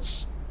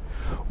Jesus,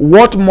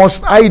 what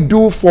must I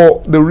do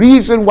for the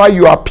reason why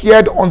you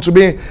appeared unto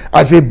me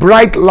as a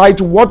bright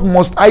light? What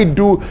must I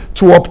do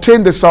to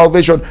obtain the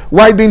salvation?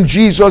 Why didn't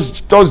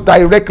Jesus just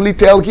directly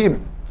tell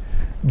him?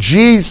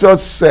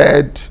 Jesus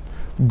said,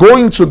 go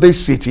into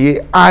this city,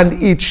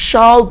 and it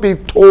shall be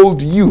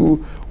told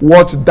you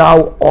what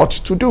thou ought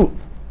to do.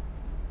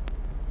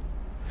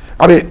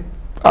 I mean,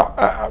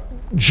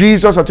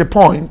 Jesus at a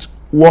point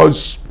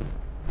was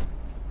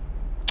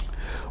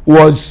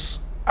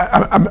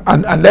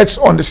and let's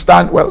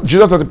understand, well,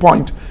 Jesus at a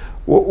point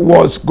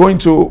was going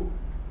to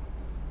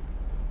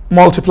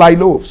multiply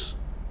loaves.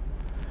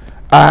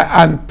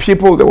 And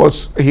people,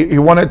 he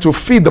wanted to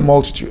feed the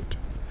multitude.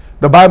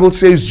 The Bible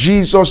says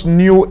Jesus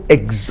knew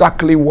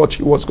exactly what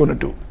he was going to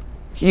do.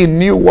 He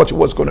knew what he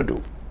was going to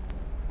do.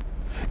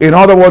 In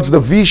other words, the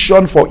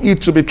vision, for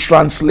it to be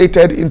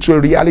translated into a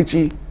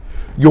reality,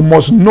 you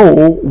must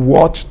know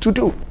what to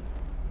do.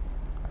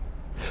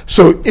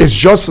 So it's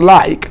just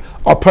like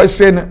a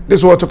person,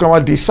 this is what we're talking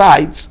about,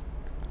 decides,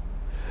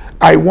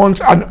 I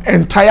want an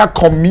entire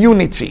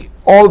community,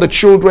 all the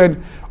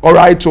children, all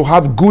right, to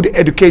have good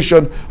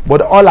education,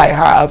 but all I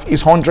have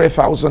is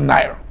 100,000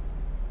 naira.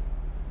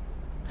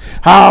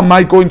 How am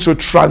I going to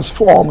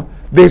transform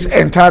this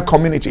entire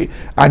community?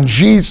 And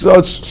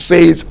Jesus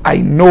says, I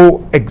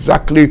know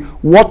exactly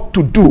what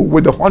to do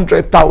with the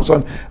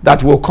 100,000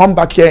 that will come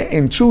back here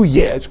in 2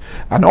 years,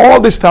 and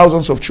all these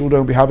thousands of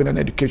children will be having an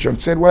education.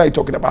 Said, what are you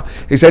talking about?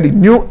 He said he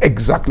knew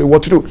exactly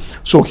what to do.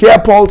 So here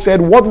Paul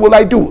said, what will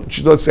I do?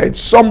 Jesus said,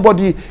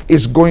 somebody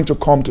is going to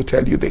come to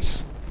tell you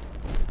this.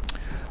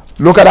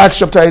 Look at Acts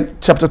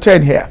chapter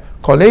 10 here.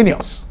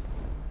 Cornelius.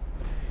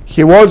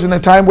 He was in a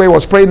time where he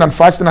was praying and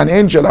fasting, an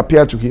angel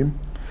appeared to him.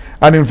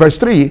 And in verse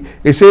 3,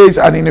 it says,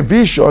 and in a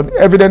vision,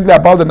 evidently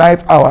about the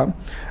 9th hour,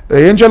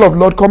 the angel of the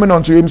Lord coming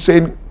unto him,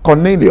 saying,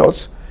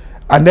 Cornelius.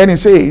 And then he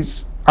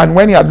says, and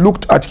when he had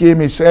looked at him,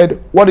 he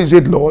said, what is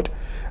it, Lord?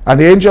 And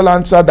the angel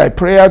answered, thy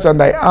prayers and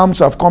thy alms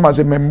have come as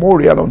a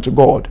memorial unto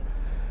God.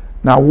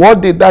 Now,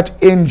 what did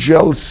that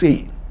angel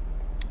say?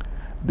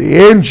 The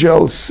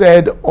angel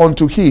said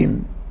unto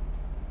him,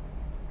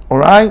 all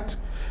right,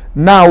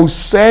 now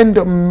send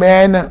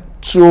men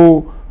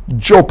to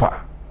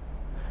Joppa.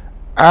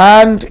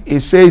 And it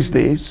says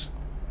this,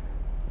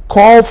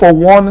 call for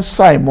one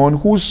Simon,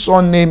 whose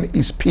surname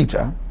is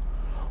Peter,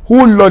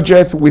 who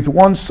lodgeth with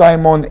one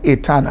Simon a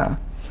tanner,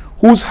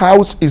 whose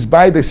house is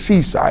by the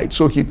seaside.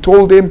 So he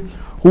told him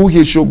who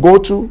he should go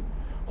to,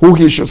 who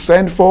he should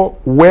send for,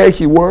 where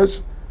he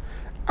was,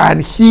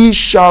 and he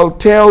shall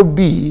tell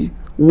thee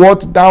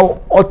what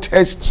thou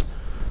oughtest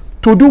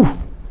to do.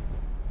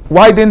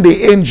 Why didn't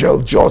the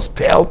angel just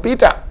tell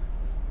Peter?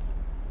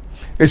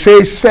 It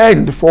says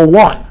send for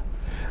one.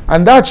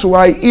 And that's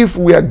why if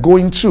we are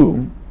going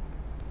to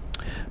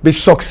be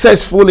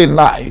successful in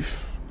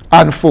life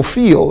and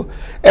fulfill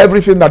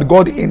everything that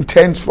God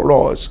intends for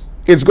us,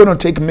 it's going to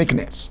take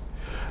meekness.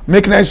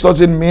 Meekness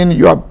doesn't mean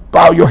your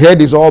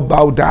head is all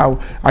bowed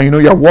down and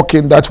you're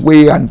walking that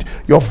way and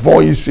your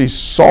voice is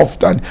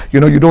soft and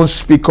you don't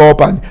speak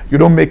up and you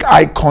don't make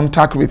eye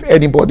contact with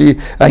anybody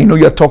and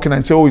you're talking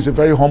and say, oh, he's a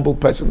very humble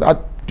person. That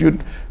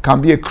dude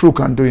can be a crook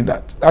and doing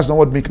that. That's not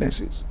what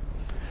meekness is.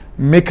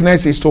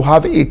 Meekness is to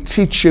have a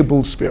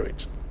teachable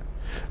spirit.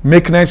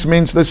 Meekness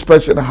means this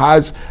person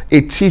has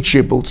a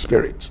teachable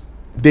spirit.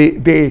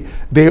 They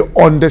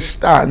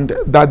understand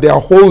that their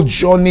whole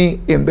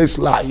journey in this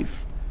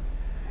life,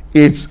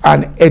 it's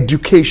an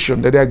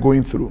education that they're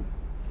going through.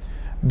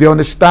 They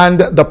understand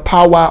the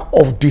power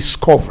of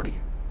discovery.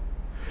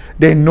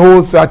 They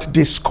know that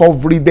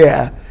discovery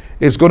there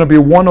is going to be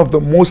one of the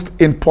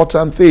most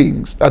important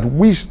things, that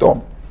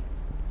wisdom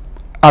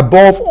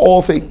above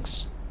all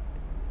things,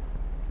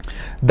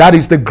 that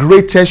is the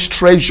greatest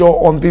treasure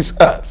on this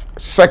earth.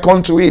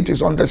 Second to it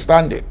is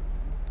understanding.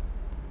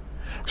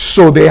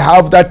 So they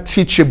have that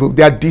teachable.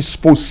 Their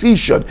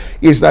disposition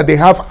is that they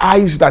have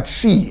eyes that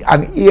see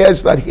and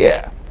ears that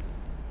hear,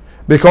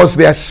 because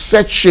they are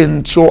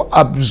searching to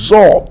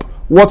absorb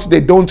what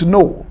they don't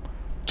know,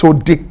 to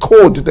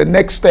decode the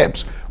next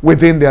steps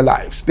within their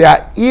lives. They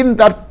are in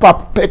that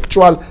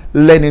perpetual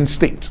learning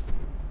state.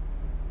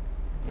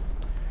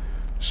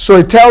 So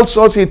he tells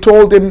us, he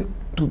told him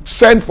to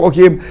send for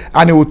him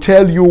and he will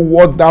tell you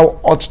what thou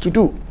ought to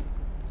do.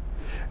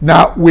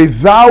 Now,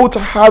 without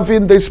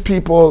having these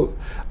people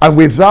and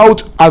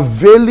without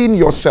availing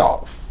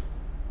yourself,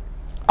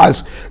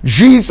 as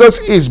Jesus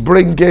is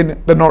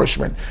bringing the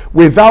nourishment,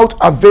 without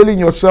availing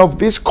yourself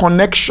these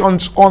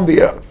connections on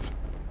the earth,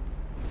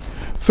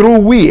 through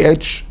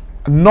which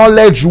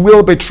knowledge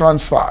will be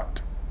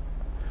transferred,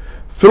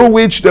 through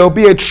which there will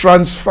be a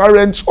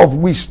transference of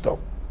wisdom,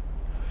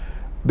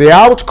 the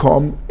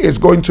outcome is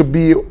going to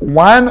be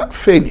 1,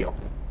 failure.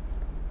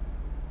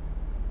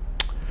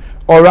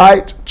 All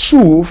right,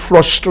 2,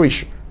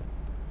 frustration.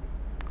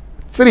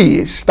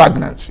 3,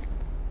 stagnancy.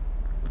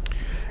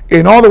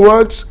 In other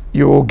words,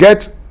 you will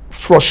get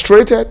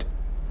frustrated,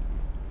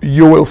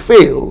 you will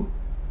fail,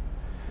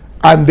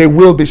 and there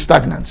will be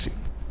stagnancy.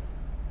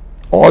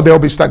 Or there will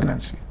be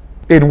stagnancy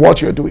in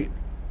what you're doing.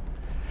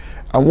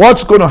 And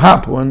what's going to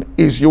happen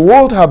is you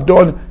will have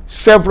done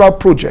several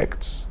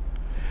projects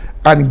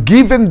and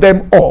given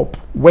them up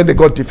when they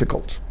got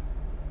difficult.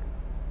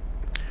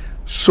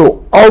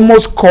 So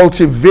almost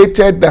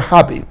cultivated the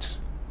habit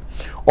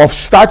of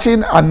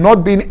starting and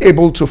not being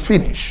able to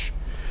finish,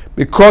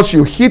 because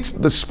you hit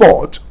the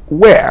spot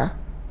where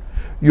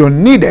you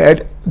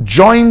needed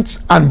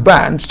joints and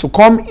bands to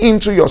come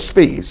into your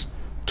space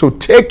to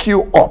take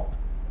you up.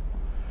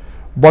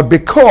 But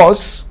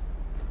because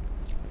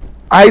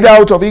either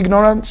out of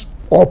ignorance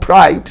or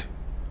pride,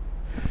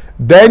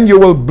 then you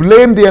will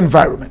blame the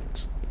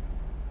environment.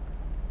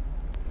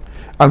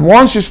 And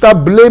once you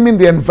start blaming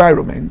the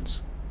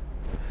environment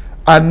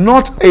and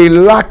not a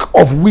lack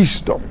of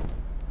wisdom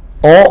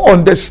or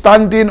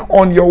understanding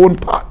on your own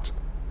part,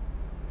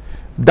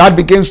 that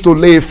begins to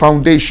lay a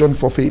foundation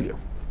for failure.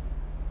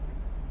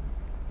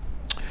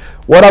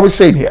 What are we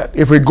saying here?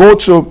 If we go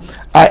to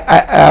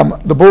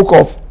the book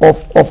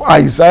of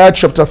Isaiah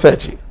chapter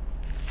 30,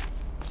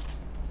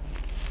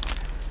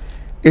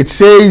 it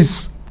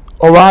says,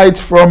 all right,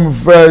 from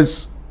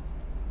verse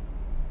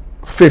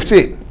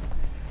 15,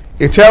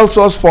 it tells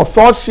us, for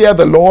thus saith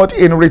the Lord,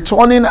 in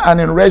returning and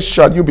in rest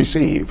shall you be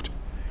saved.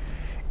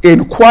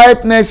 In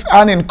quietness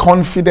and in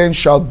confidence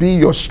shall be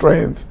your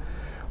strength.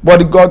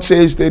 But God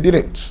says they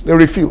didn't. They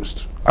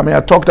refused. I mean,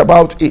 I talked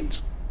about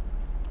it.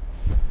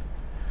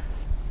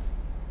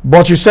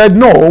 But you said,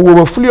 no, we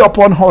will flee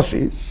upon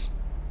horses.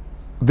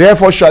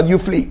 Therefore shall you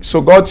flee.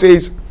 So God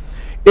says,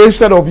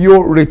 instead of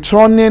you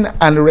returning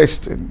and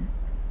resting,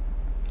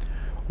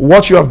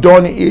 what you have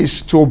done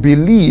is to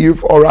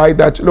believe, all right,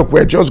 that, look,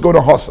 we're just going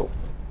to hustle.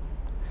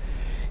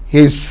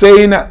 He's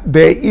saying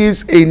there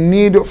is a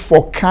need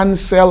for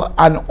counsel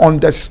and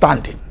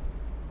understanding.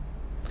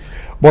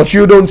 But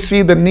you don't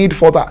see the need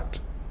for that.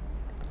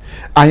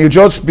 And you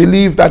just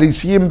believe that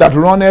it's him that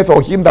runneth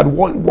or him that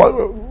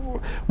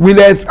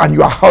willeth, and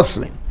you are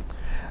hustling.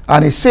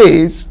 And he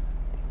says,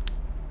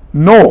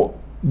 no,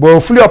 we'll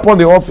flee upon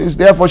the office,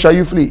 therefore shall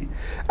you flee.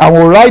 And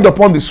will ride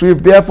upon the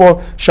swift,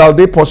 therefore shall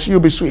they pursue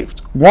be swift.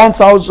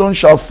 1,000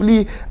 shall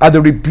flee at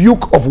the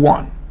rebuke of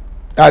one.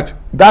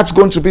 That's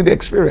going to be the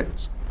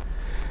experience.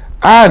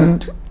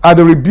 And at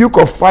the rebuke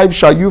of 5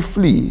 shall you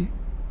flee,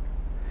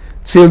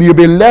 till you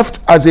be left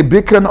as a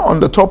beacon on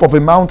the top of a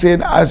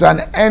mountain, as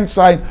an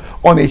ensign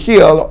on a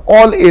hill,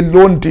 all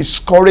alone,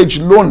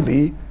 discouraged,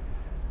 lonely,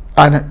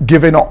 and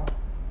giving up.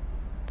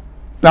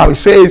 Now he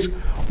says,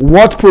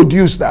 what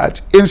produced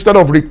that? Instead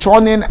of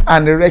returning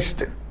and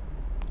resting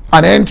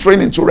and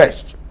entering into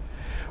rest,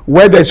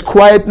 where there's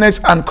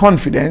quietness and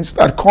confidence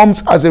that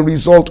comes as a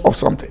result of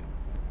something.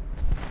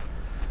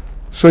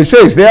 So he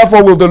says,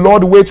 therefore will the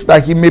Lord wait,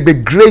 that he may be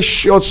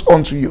gracious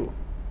unto you.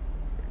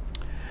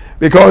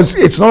 Because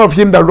it's not of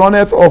him that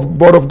runneth,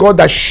 but of God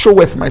that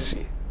showeth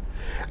mercy.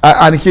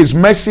 And his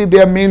mercy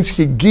there means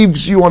he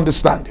gives you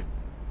understanding.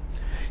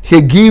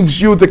 He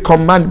gives you the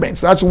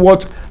commandments. That's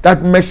what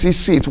that mercy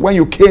seat, when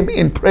you came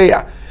in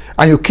prayer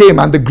and you came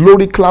and the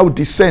glory cloud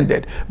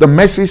descended, the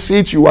mercy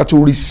seat, you are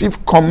to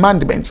receive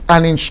commandments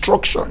and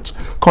instructions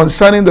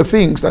concerning the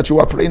things that you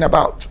are praying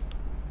about.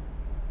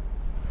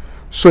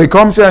 So he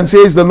comes here and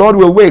says, the Lord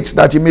will wait,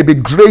 that he may be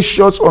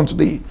gracious unto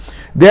thee,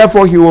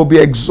 Therefore he will be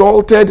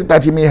exalted,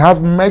 that he may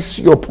have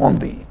mercy upon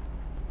thee.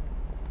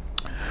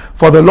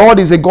 For the Lord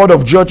is a God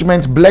of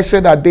judgment.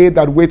 Blessed are they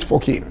that wait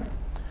for him.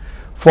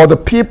 For the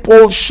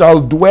people shall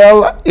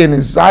dwell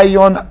in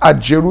Zion at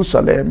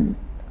Jerusalem.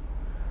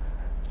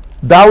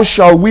 Thou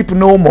shalt weep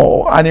no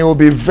more, and he will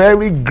be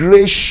very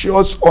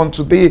gracious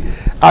unto thee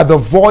at the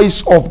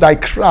voice of thy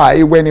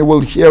cry when he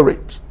will hear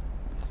it.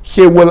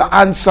 He will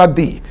answer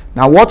thee.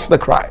 Now what's the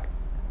cry?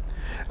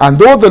 And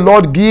though the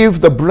Lord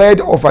give the bread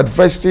of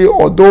adversity,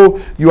 although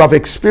you have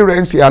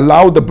experienced, he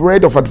allowed the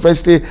bread of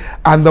adversity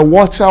and the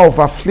water of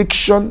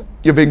affliction,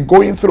 you've been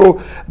going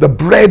through the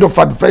bread of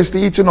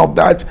adversity, eating of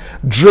that,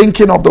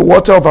 drinking of the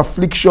water of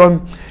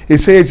affliction. He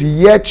says,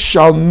 yet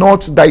shall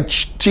not thy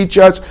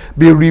teachers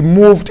be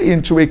removed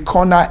into a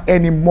corner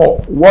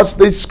anymore. What's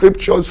this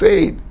scripture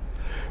saying?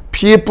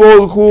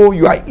 People who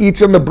you are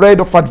eating the bread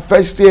of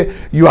adversity,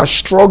 you are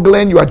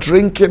struggling, you are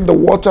drinking the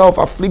water of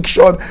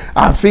affliction,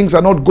 and things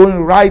are not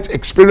going right,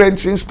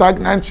 experiencing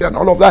stagnancy and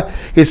all of that.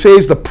 He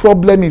says the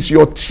problem is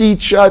your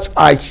teachers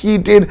are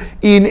hidden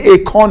in a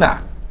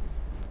corner.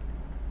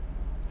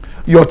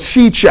 Your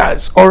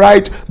teachers, all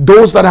right,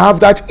 those that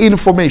have that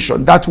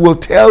information that will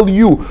tell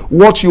you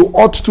what you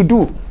ought to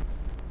do.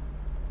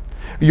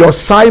 Your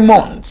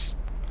Simons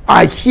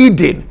are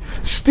hidden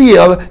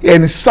still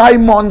in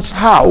Simon's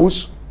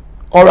house,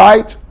 all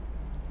right,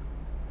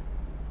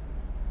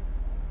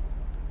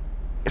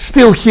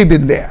 still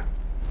hidden there.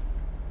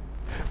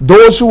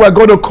 Those who are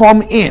going to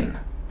come in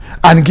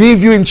and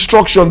give you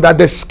instruction that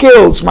the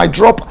scales might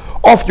drop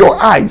off your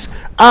eyes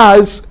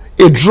as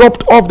it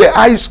dropped off the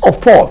eyes of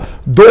Paul.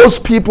 Those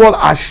people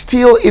are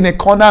still in a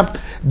corner.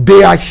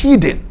 They are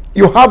hidden.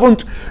 You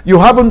haven't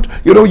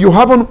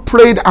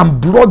prayed and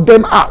brought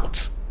them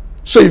out.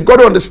 So you've got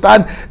to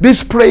understand,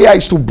 this prayer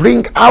is to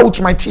bring out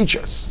my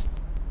teachers.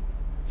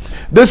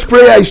 This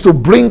prayer is to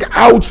bring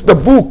out the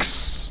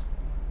books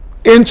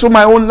into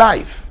my own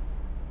life.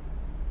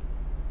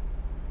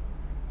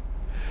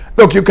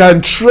 Look, you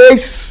can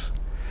trace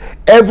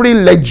every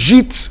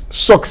legit,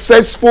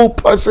 successful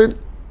person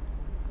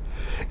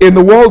in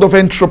the world of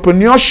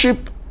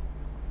entrepreneurship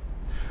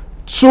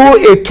to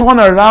a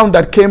turnaround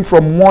that came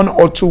from 1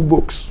 or 2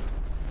 books.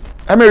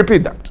 Let me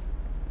repeat that.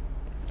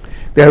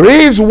 There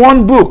is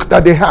one book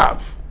that they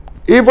have,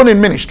 even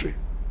in ministry.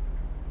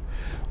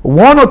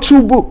 1 or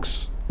 2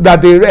 books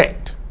that they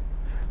read,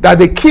 that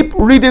they keep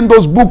reading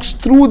those books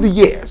through the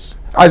years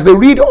as they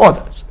read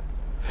others.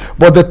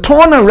 But the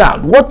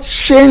turnaround, what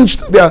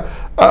changed their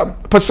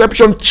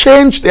perception,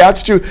 changed their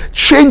attitude,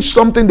 changed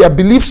something, their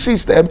belief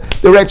system,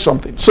 they read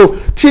something. So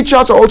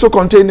teachers are also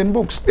contained in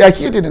books. They are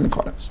hidden in the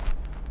corners.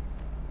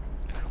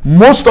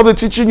 Most of the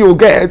teaching you'll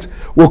get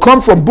will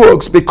come from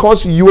books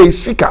because you're a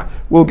seeker.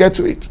 We'll get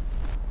to it.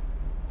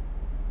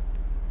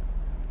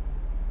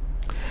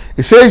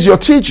 It says your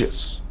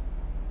teachers,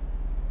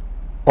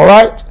 all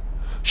right,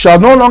 shall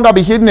no longer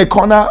be hidden in a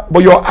corner,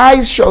 but your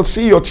eyes shall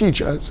see your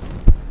teachers,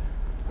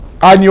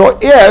 and your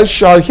ears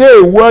shall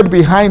hear a word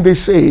behind thee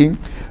saying,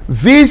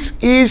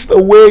 this is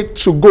the way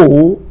to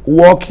go,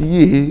 walk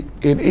ye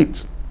in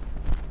it.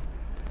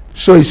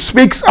 So he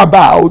speaks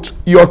about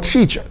your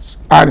teachers,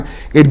 and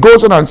it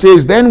goes on and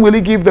says, then will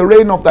he give the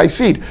rain of thy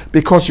seed,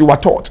 because you were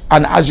taught.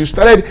 And as you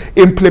started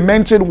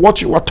implementing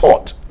what you were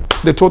taught,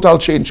 the total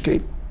change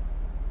came.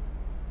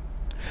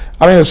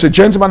 I mean, it's a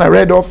gentleman I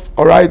read of,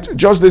 all right,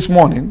 just this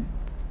morning.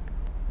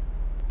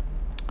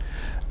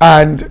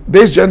 And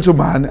this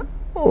gentleman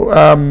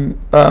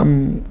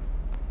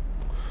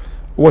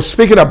was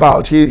speaking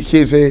about,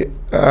 he's a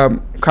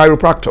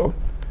chiropractor.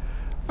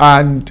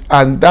 And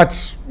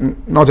that's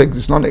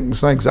it's not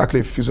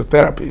exactly a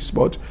physiotherapist,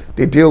 but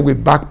they deal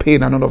with back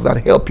pain and all of that,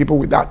 help people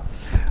with that.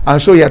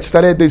 And so he had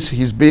started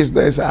his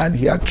business, and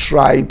he had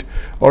tried,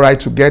 all right,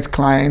 to get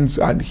clients,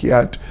 and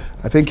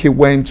I think he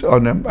went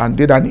on and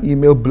did an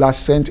email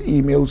blast, sent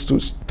emails to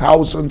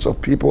thousands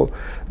of people,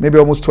 maybe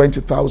almost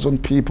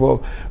 20,000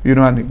 people,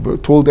 and he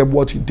told them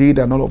what he did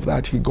and all of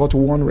that. He got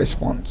one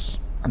response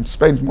and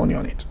spent money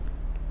on it.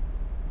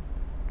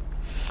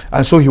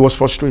 And so he was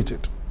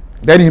frustrated.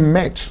 Then he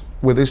met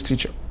with his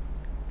teacher.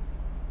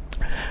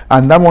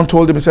 And that one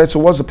told him, he said, so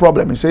what's the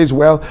problem? He says,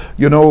 well,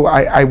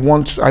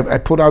 I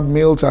put out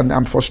mails and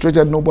I'm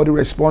frustrated. Nobody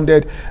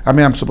responded. I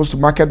mean, I'm supposed to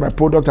market my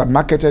product. I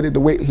marketed it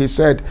the way he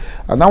said.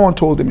 And that one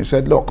told him, he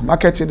said, look,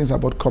 marketing is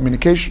about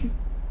communication.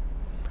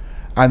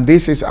 And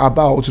this is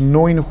about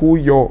knowing who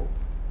your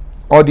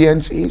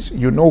audience is.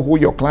 You know who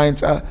your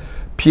clients are.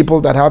 People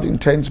that have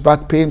intense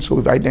back pain. So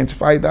we've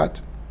identified that.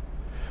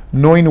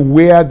 Knowing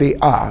where they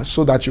are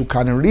so that you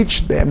can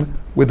reach them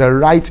with the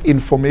right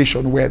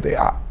information where they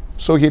are.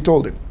 So he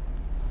told him,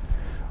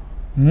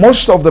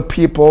 most of the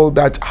people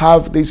that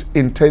have this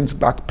intense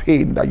back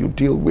pain that you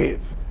deal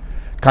with,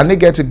 can they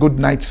get a good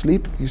night's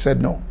sleep? He said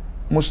no.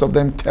 Most of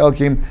them tell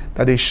him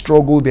that they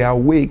struggle, they are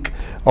awake,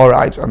 all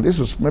right, and this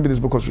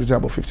book was written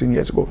about 15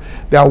 years ago.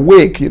 They are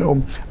awake,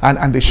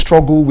 and they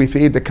struggle with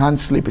it, they can't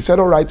sleep. He said,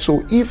 all right,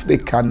 so if they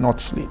cannot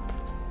sleep,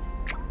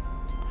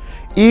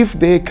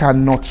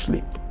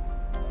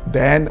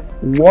 then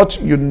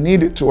what you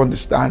need to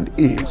understand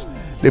is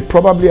they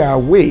probably are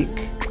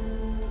awake.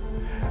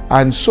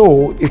 And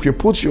so if you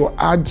put your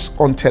ads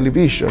on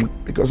television,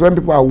 because when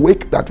people are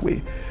awake that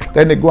way,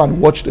 then they go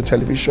and watch the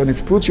television. If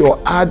you put your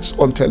ads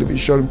on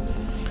television,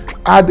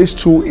 add this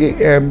 2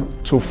 a.m.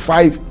 to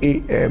 5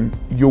 a.m.,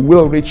 you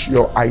will reach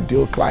your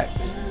ideal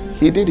clients.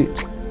 He did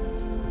it.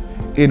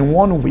 In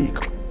 1 week,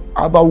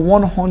 about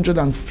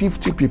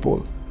 150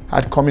 people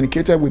had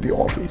communicated with the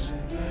office,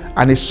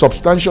 and a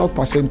substantial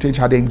percentage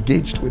had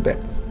engaged with them.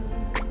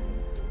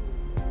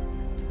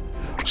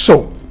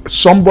 So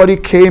somebody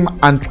came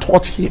and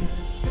taught him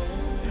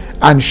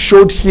and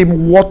showed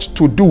him what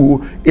to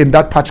do in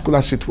that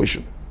particular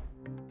situation.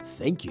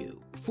 Thank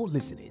you for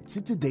listening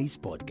to today's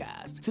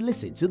podcast. To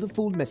listen to the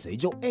full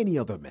message or any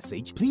other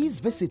message, please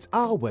visit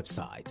our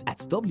website at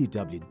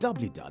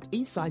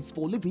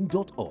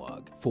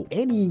www.insightsforliving.org. For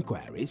any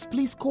inquiries,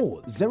 please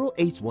call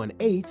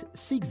 0818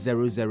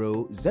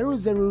 600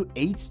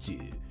 0082.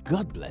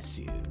 God bless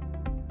you.